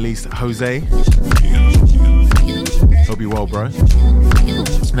last but not least, Jose. Hope you're well, bro.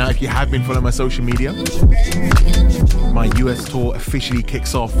 Now, if you have been following my social media, my US tour officially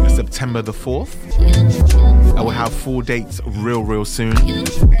kicks off September the 4th. I will have 4 dates real soon.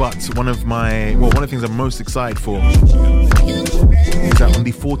 But one of the things I'm most excited for is that on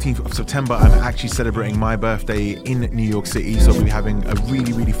the 14th of September, I'm actually celebrating my birthday in New York City. So we'll be having a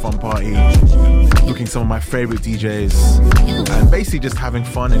really fun party, booking some of my favorite DJs, and basically just having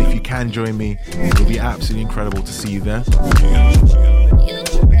fun. And if you can join me, it'll be absolutely incredible to see you there.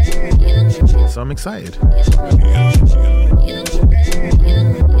 So I'm excited.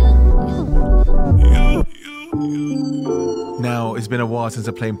 Now, it's been a while since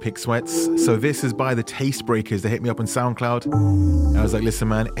I played Pink Sweats, so this is by the Taste Breakers. They hit me up on SoundCloud. And I was like, listen,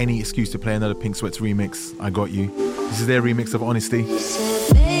 man, any excuse to play another Pink Sweats remix, I got you. This is their remix of Honesty.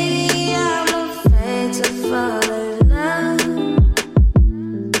 Said, baby, I'm afraid to fall in love.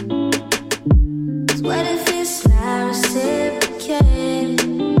 'Cause what if it's not reciprocated?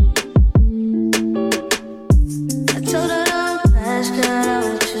 I told her don't rush, cut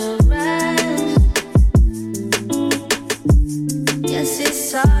out your rush. Guess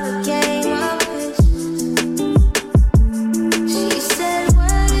it's all a game of wishes. She said,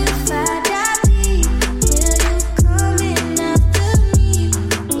 what if I die deep? Will you come in after me?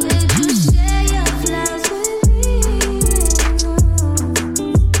 Would you share your flowers with me?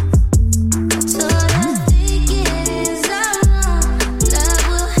 I told her thinking is I'm wrong. Love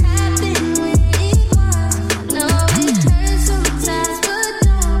will happen when it wants. I know it hurts sometimes, but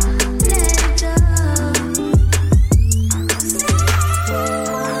don't let it go.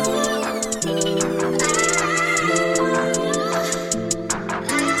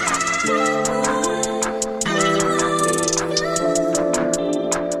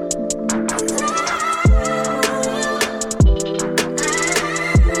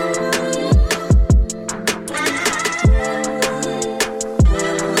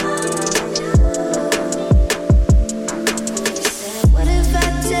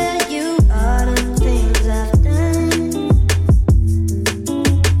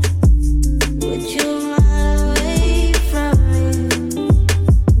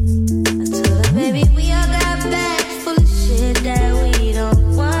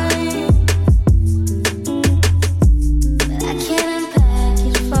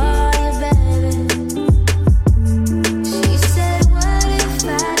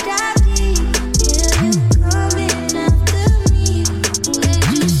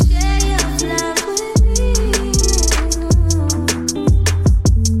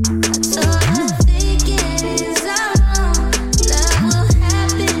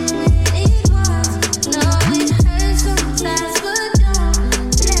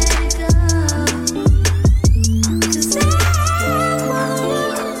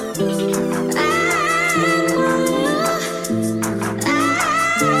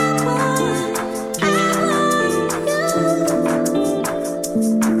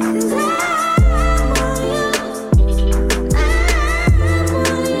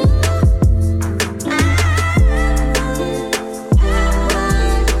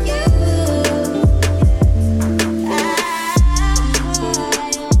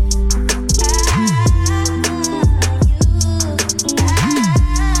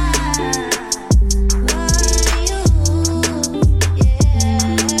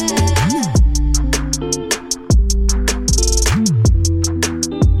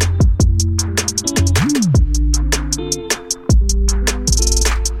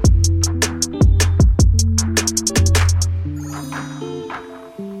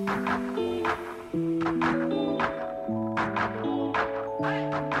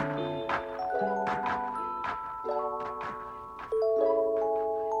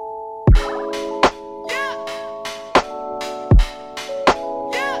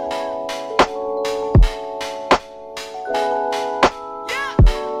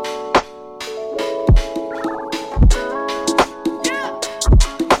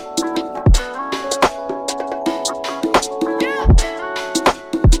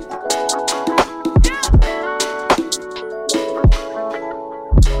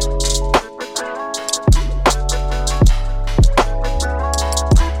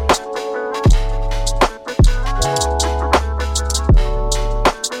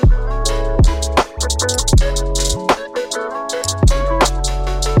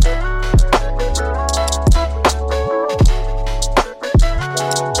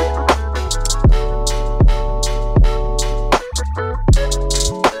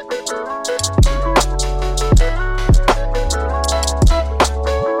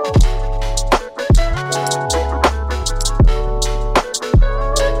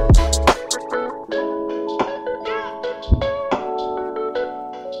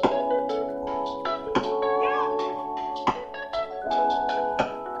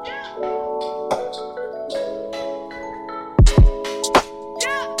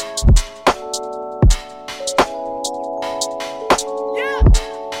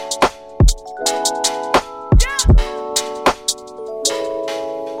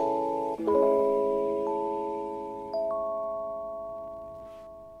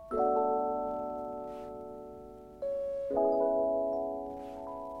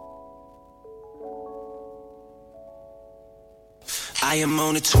 I am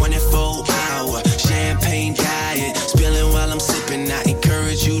on a 24-hour champagne diet, spilling while I'm sipping. I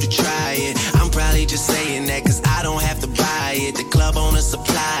encourage you to try it. I'm probably just saying that cause I don't have to buy it. The club owner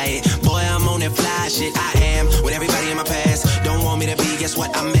supply it. Boy, I'm on that fly shit. I am with everybody in my past. Don't want me to be, guess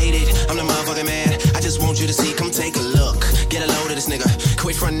what? I made it. I'm the motherfucking man. I just want you to see, come take a look. Get a load of this nigga.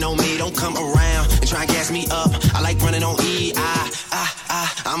 Quit frontin' on me, don't come around and try and gas me up. I like running on E.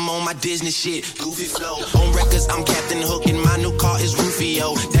 I'm on my Disney shit, goofy flow. On records, I'm Captain Hook and my new car is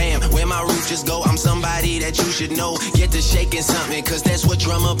Rufio. Damn, where my roof just go? I'm somebody that you should know. Get to shaking something, cause that's what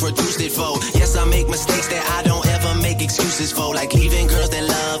drummer produced it for. Yes, I make mistakes that I don't ever make excuses for. Like leaving girls that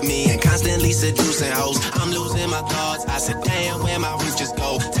love me and constantly seducing hoes. I'm losing my thoughts, I said damn, where my roof just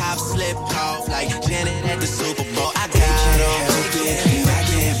go? Top slipped off like Janet at the Super Bowl. I gotta help it, I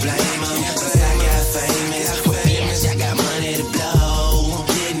can't blame them, cause I got famous. I got money to blow,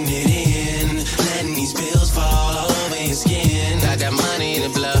 getting it in, letting these bills fall all over your skin. I got money to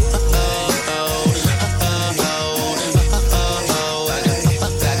blow.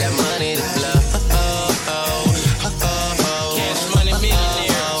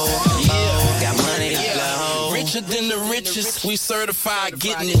 We certified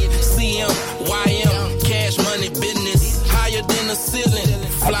getting it. CM, YM, cash money business. Higher than the ceiling,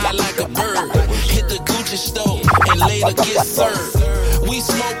 fly like a bird. Hit the Gucci store and later get served. We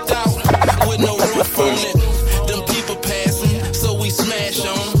smoked out with no roof on it. Them people passing, so we smash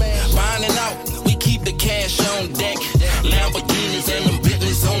on them. Binding out, we keep the cash on deck. Lamborghinis and them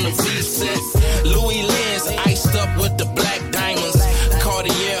Bentleys on the V-set. Louis Lens iced up with the black diamonds.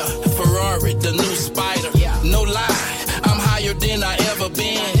 Cartier, Ferrari, the new Spider. No lie, than I ever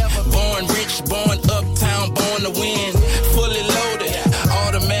been. Born rich, born uptown, born to win. Fully loaded,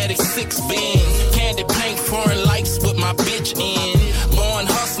 automatic 6-bin. Candy paint, foreign lights with my bitch in. Born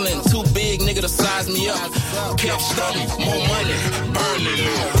hustling, too big nigga to size me up. Kept stunning, more money, burning.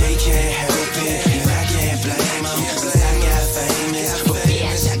 They can't help it, and I can't blame them, cause I got famous.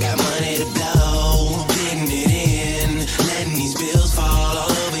 I got money to blow, getting it in, letting these bills fall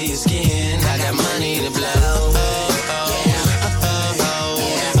all over your skin. I got money to blow.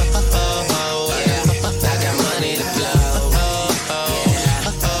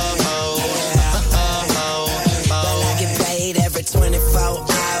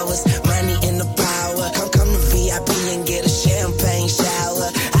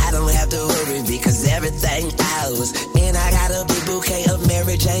 And I got a big bouquet of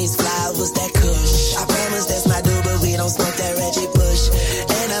Mary Jane's flowers, that kush. I promise that's my dude, but we don't smoke that Reggie Bush.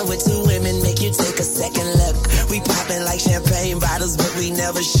 And I'm with two women, make you take a second look. We poppin' like champagne bottles, but we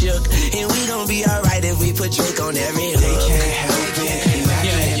never shook. And we gon' be alright if we put Drake on every hook. They can't help it, and I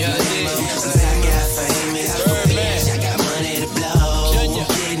can't blame them, cause I got famous. I got money to blow,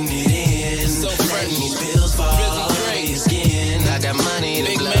 getting it in, letting these bills fall over your skin. I got money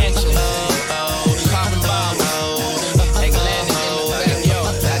to blow.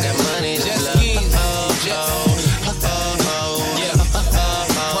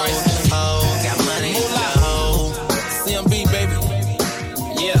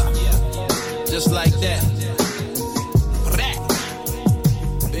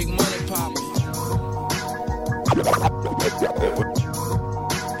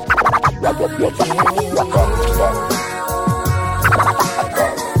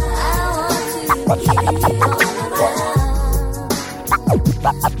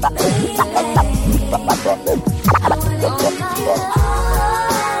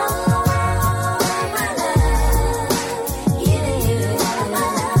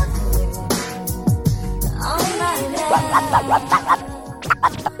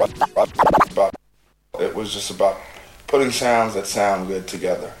 It was just about putting sounds that sound good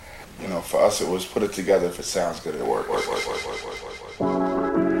together. You know, for us it was put it together. If it sounds good, it works.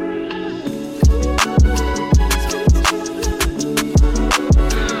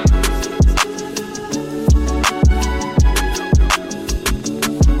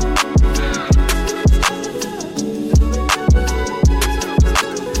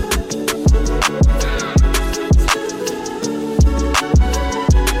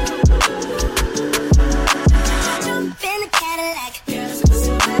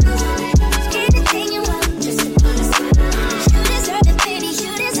 Anything you want, just to put a smile on it. You deserve it, baby.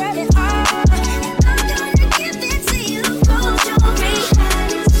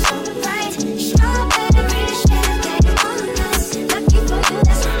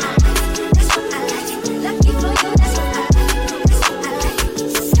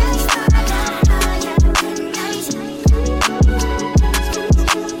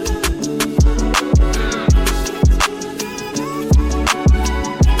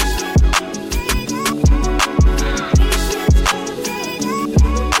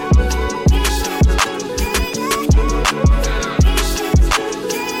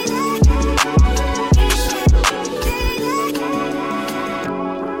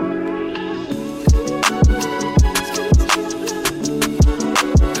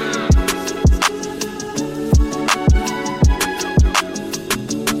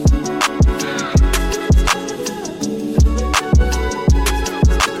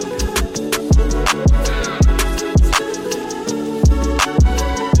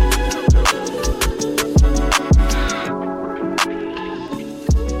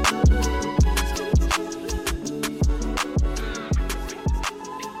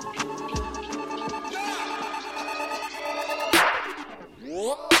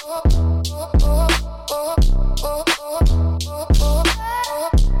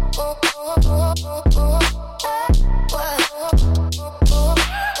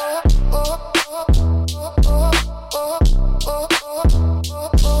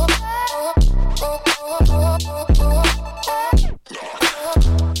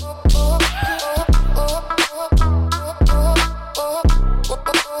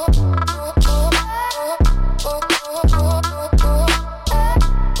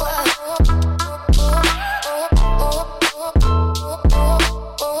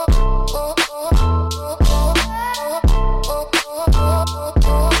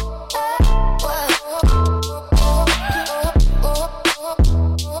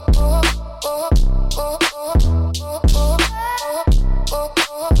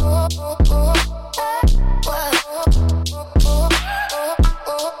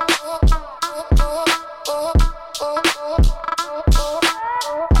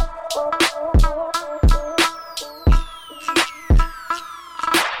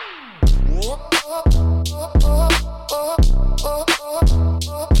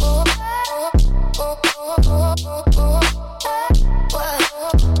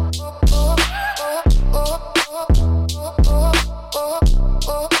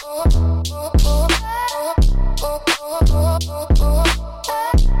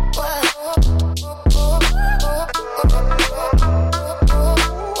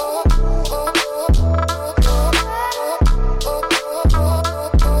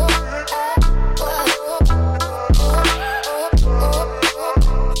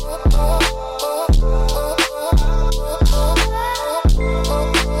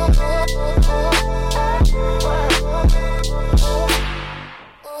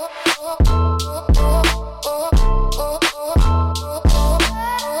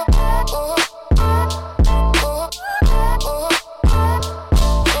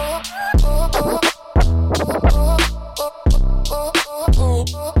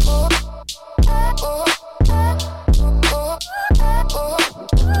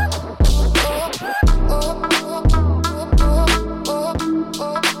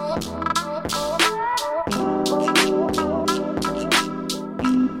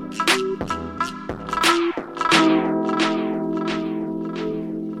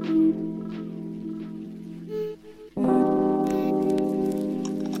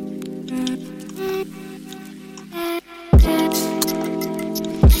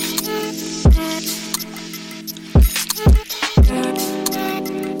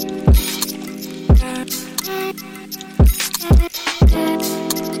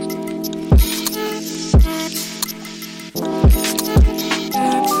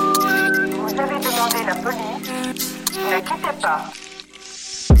 Youngster.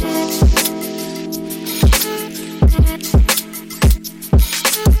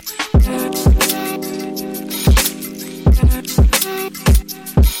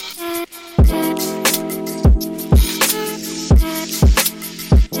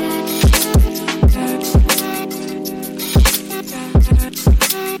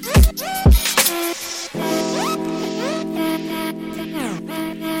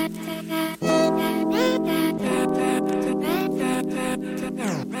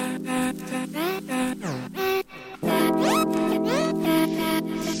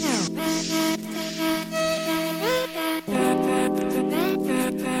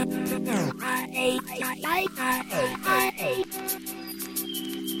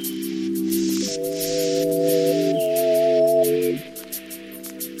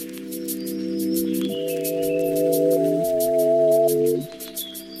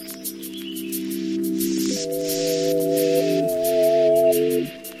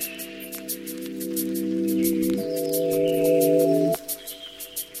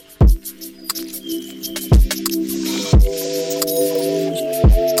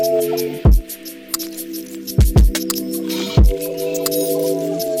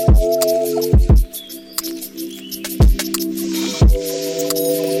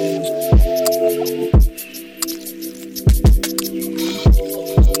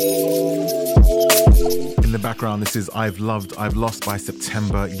 This is I've Loved, I've Lost by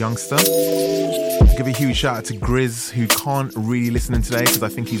September Youngster. I'll give a huge shout out to Grizz, who can't really listen in today because I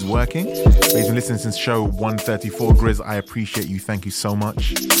think he's working. But he's been listening since show 134. Grizz, I appreciate you. Thank you so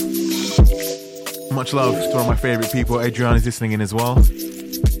much. Much love to one of my favorite people. Adrian is listening in as well.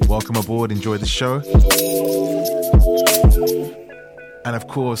 Welcome aboard. Enjoy the show. And of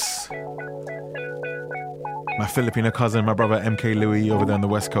course, my Filipino cousin, my brother MK Louis over there on the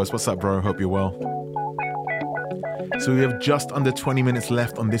West Coast. What's up, bro? Hope you're well. So we have just under 20 minutes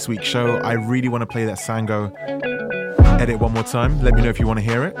left on this week's show. I really want to play that Sango edit one more time. Let me know if you want to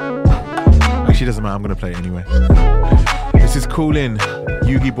hear it. Actually, it doesn't matter. I'm going to play it anyway. This is Cool In,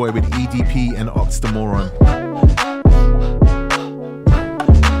 Yugi Boy with EDP and Ox the Moron.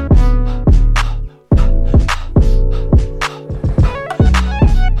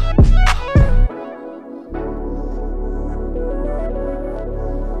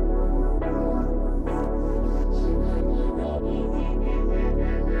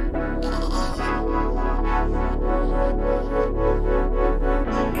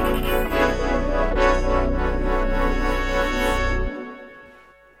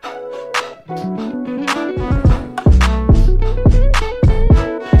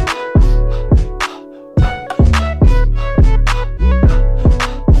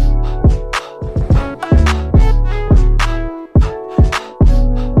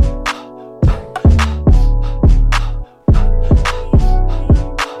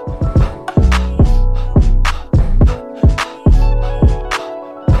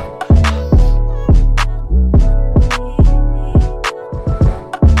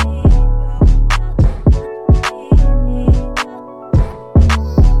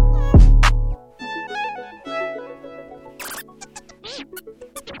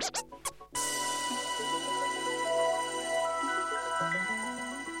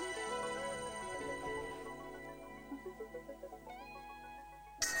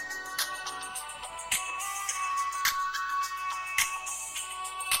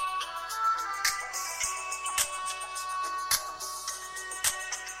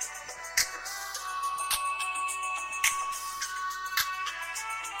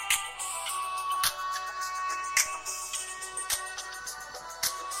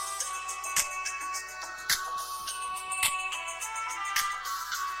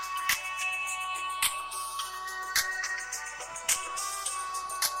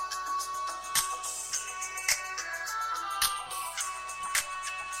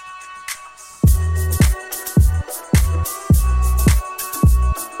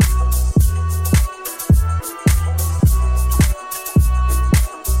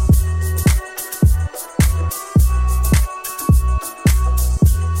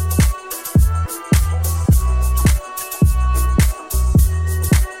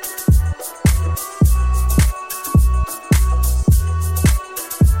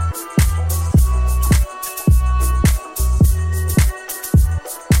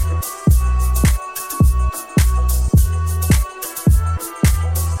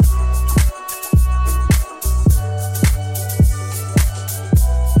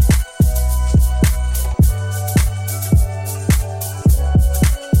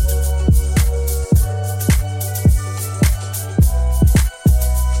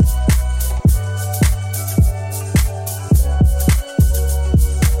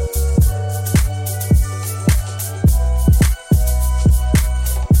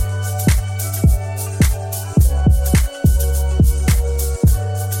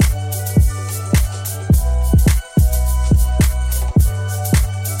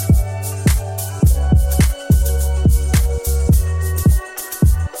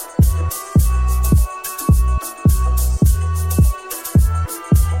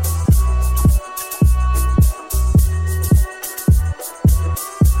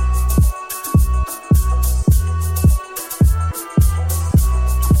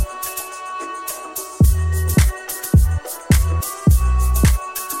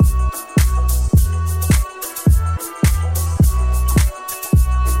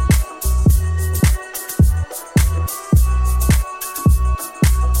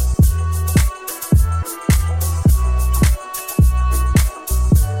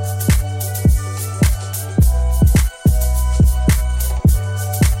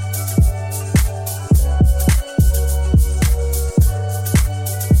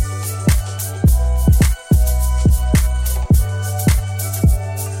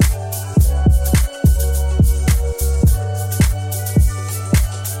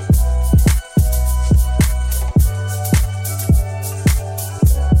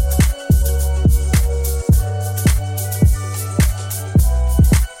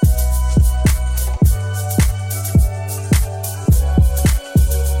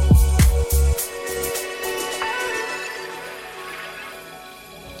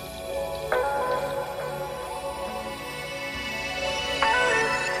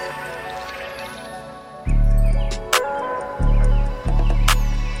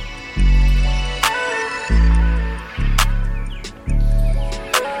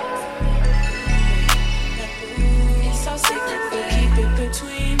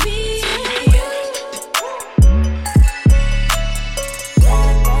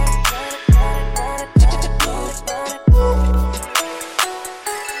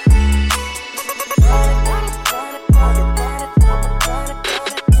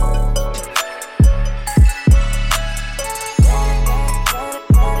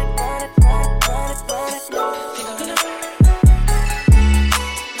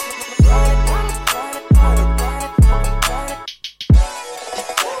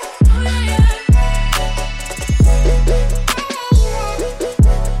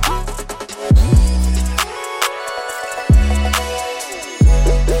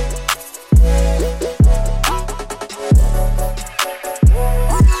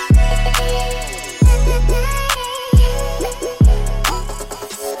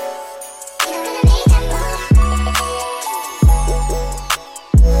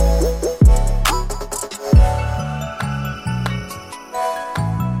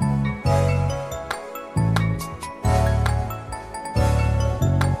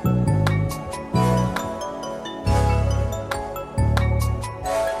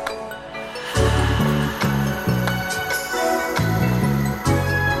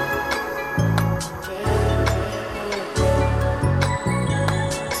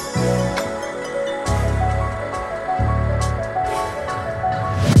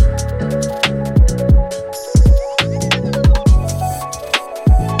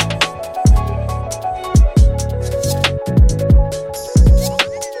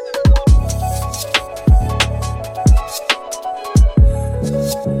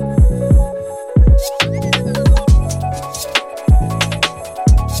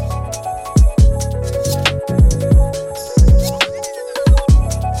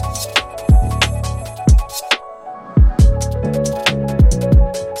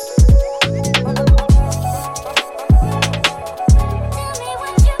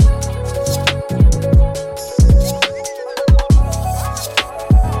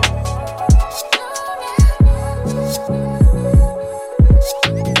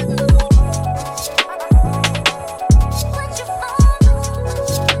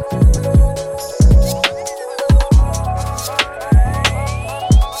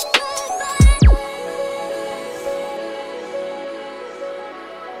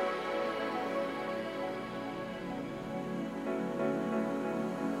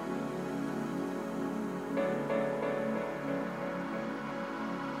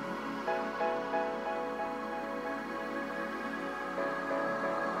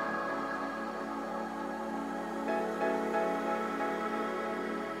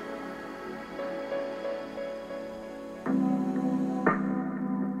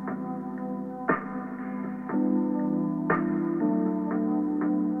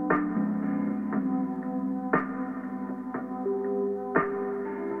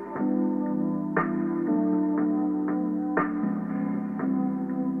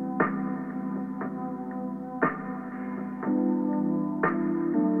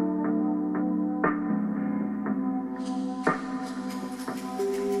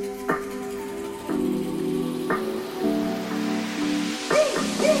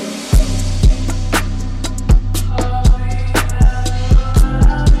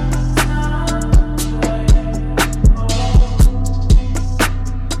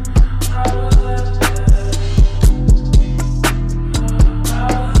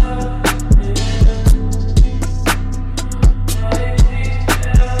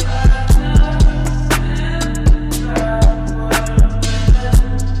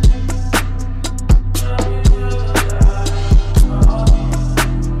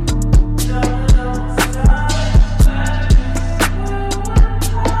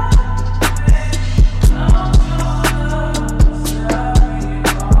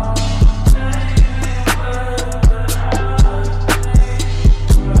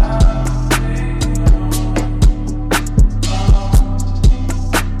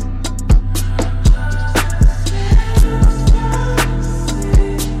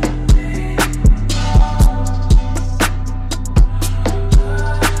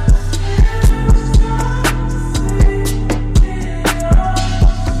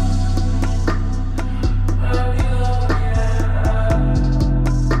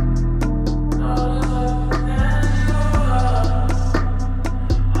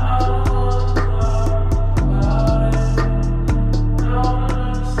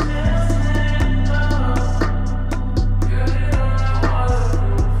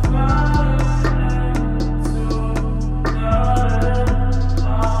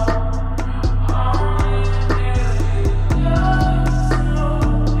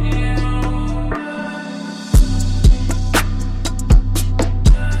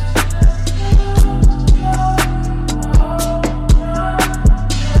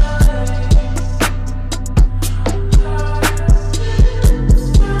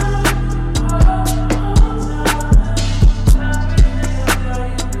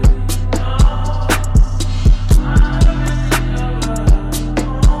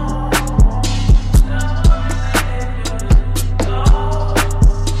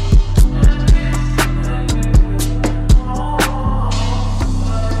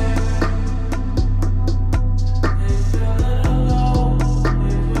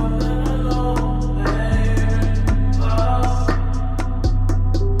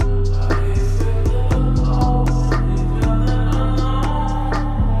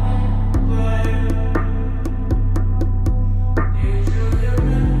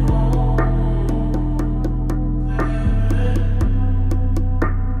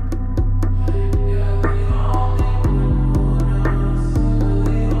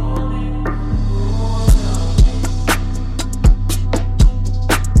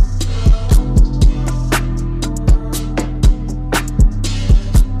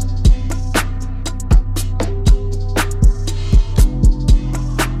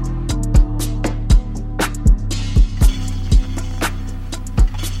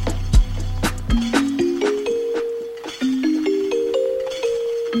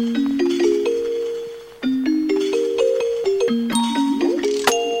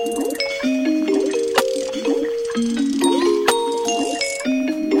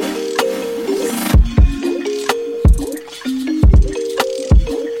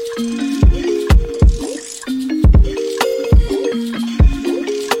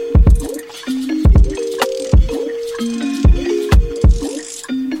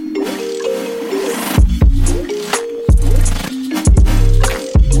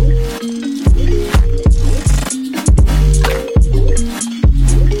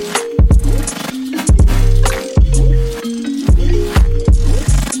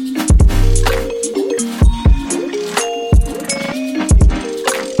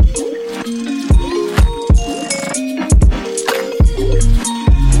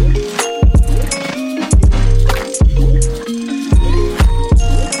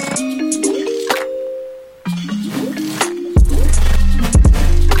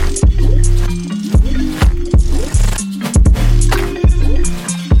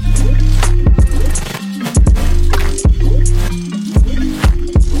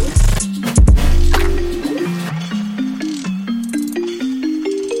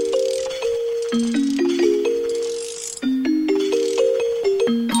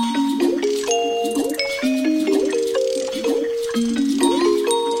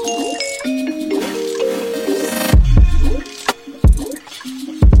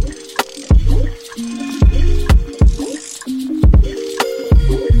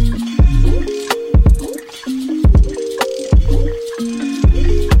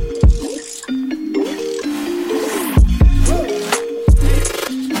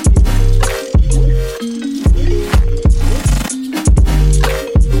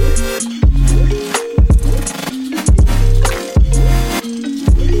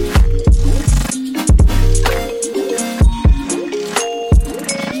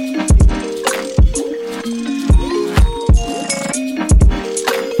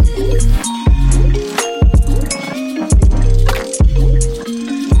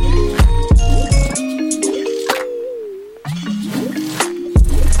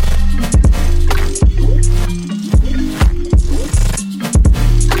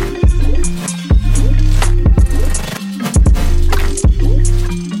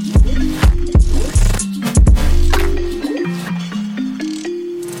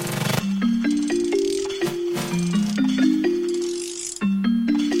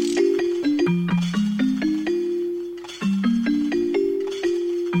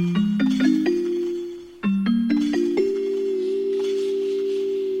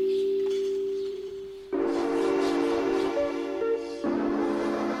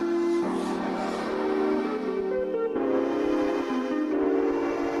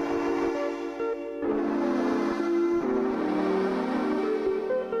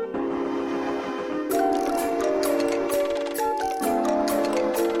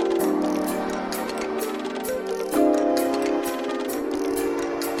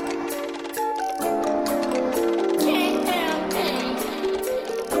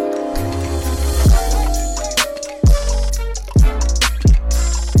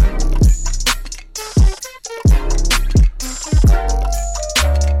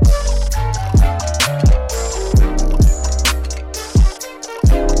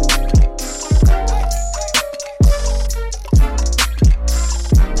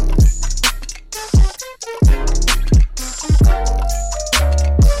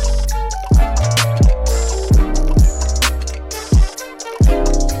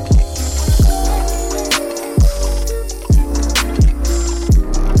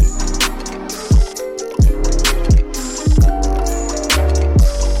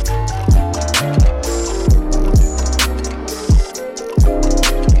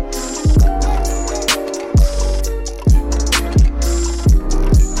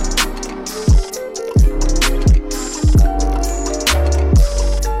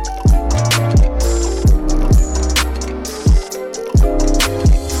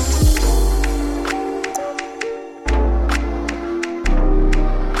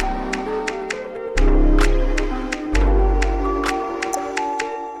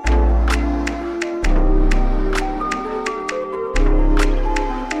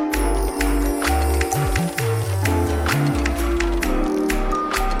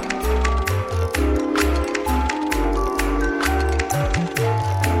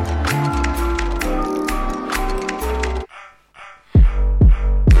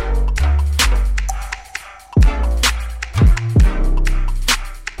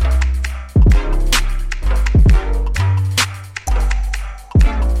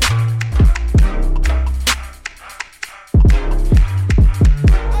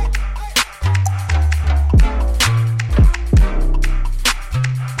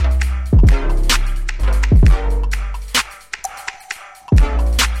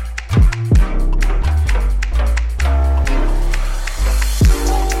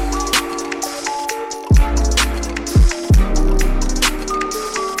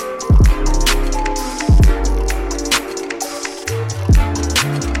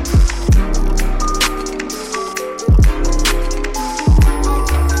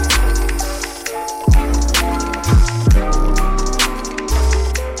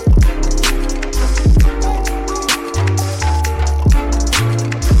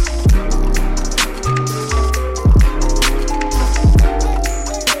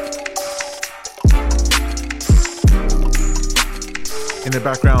 In the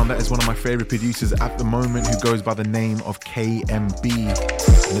background, that is one of my favorite producers at the moment who goes by the name of KMB.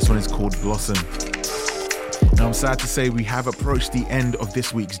 And this one is called Blossom. Now, I'm sad to say we have approached the end of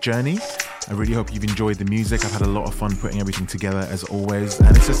this week's journey. I really hope you've enjoyed the music. I've had a lot of fun putting everything together as always.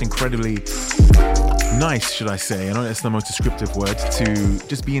 And it's just incredibly nice, should I say, I know that's the most descriptive word, to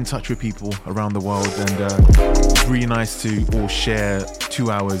just be in touch with people around the world. And it's really nice to all share 2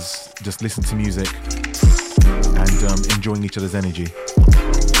 hours, just listen to music and enjoying each other's energy.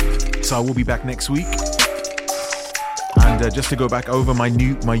 So I will be back next week. And just to go back over, my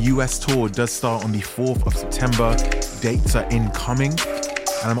US tour does start on the 4th of September. Dates are incoming.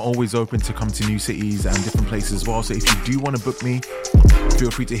 And I'm always open to come to new cities and different places as well. So if you do want to book me, feel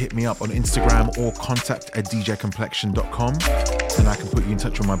free to hit me up on Instagram or contact@djcomplexion.com and I can put you in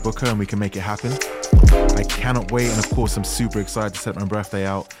touch with my booker and we can make it happen. I cannot wait. And of course, I'm super excited to set my birthday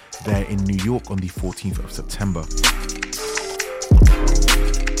out there in New York on the 14th of September.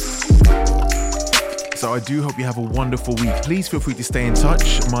 So I do hope you have a wonderful week. Please feel free to stay in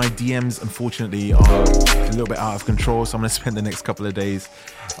touch. My DMs, unfortunately, are a little bit out of control, so I'm going to spend the next couple of days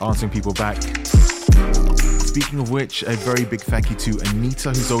answering people back. Speaking of which, a very big thank you to Anita,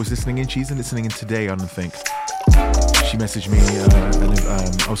 who's always listening in. She's listening in today, I don't think. She messaged me and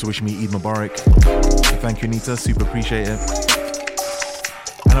also wishing me Eid Mubarak. So thank you, Anita. Super appreciate it.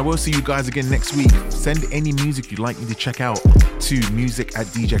 And I will see you guys again next week. Send any music you'd like me to check out to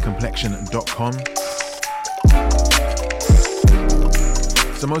music@djcomplexion.com.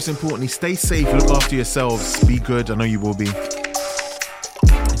 So most importantly, stay safe, look after yourselves, be good, I know you will be,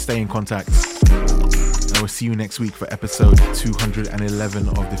 and stay in contact. And I will see you next week for episode 211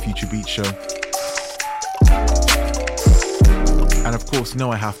 of the Future Beat Show. And of course, no,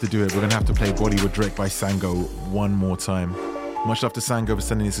 I have to do it. We're going to have to play Bollywood Drake by Sango one more time. Much love to Sango for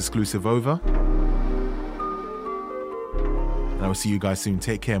sending this exclusive over. And I will see you guys soon.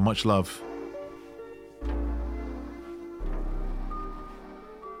 Take care, much love.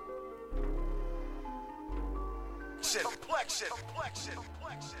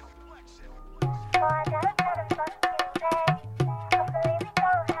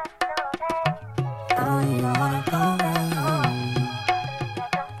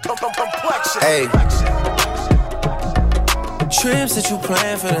 Hey, trips that you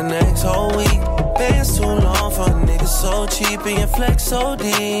plan for the next whole week. Bands too long for a nigga so cheap. And your flex OD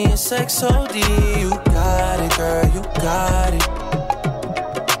and sex OD. You got it, girl, you got it.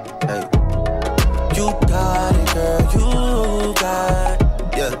 Hey, you got it, girl, you got it.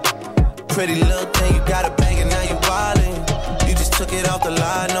 Yeah, pretty little thing, you got a bag and now you wildin'. You just took it off the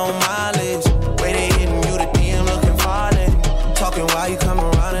line, no mileage. Way they hitting you, the DM looking violent. Talking while you come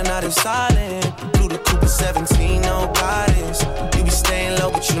around and now they silent. Through the Cooper 17, no guidance. You be staying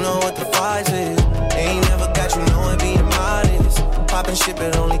low, but you know what the price is. They ain't never got you knowing being modest. Poppin' shit,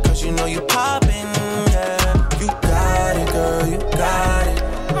 but only cause you know you poppin', yeah. You got it, girl, you got it.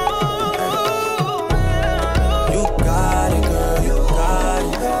 You got it, girl, you got it.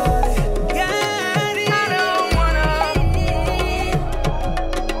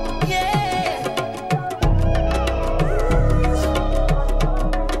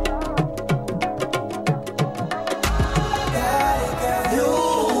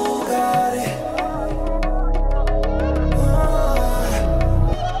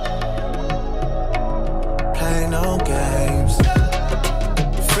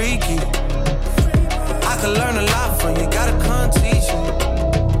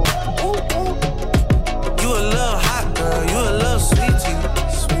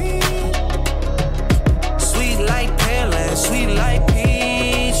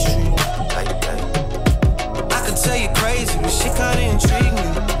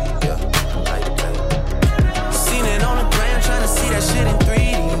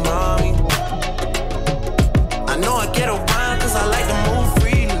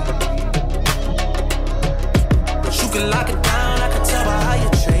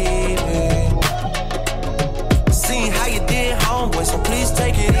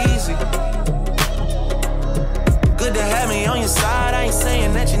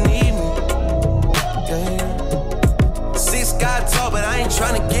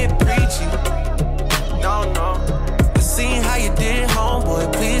 Trying to get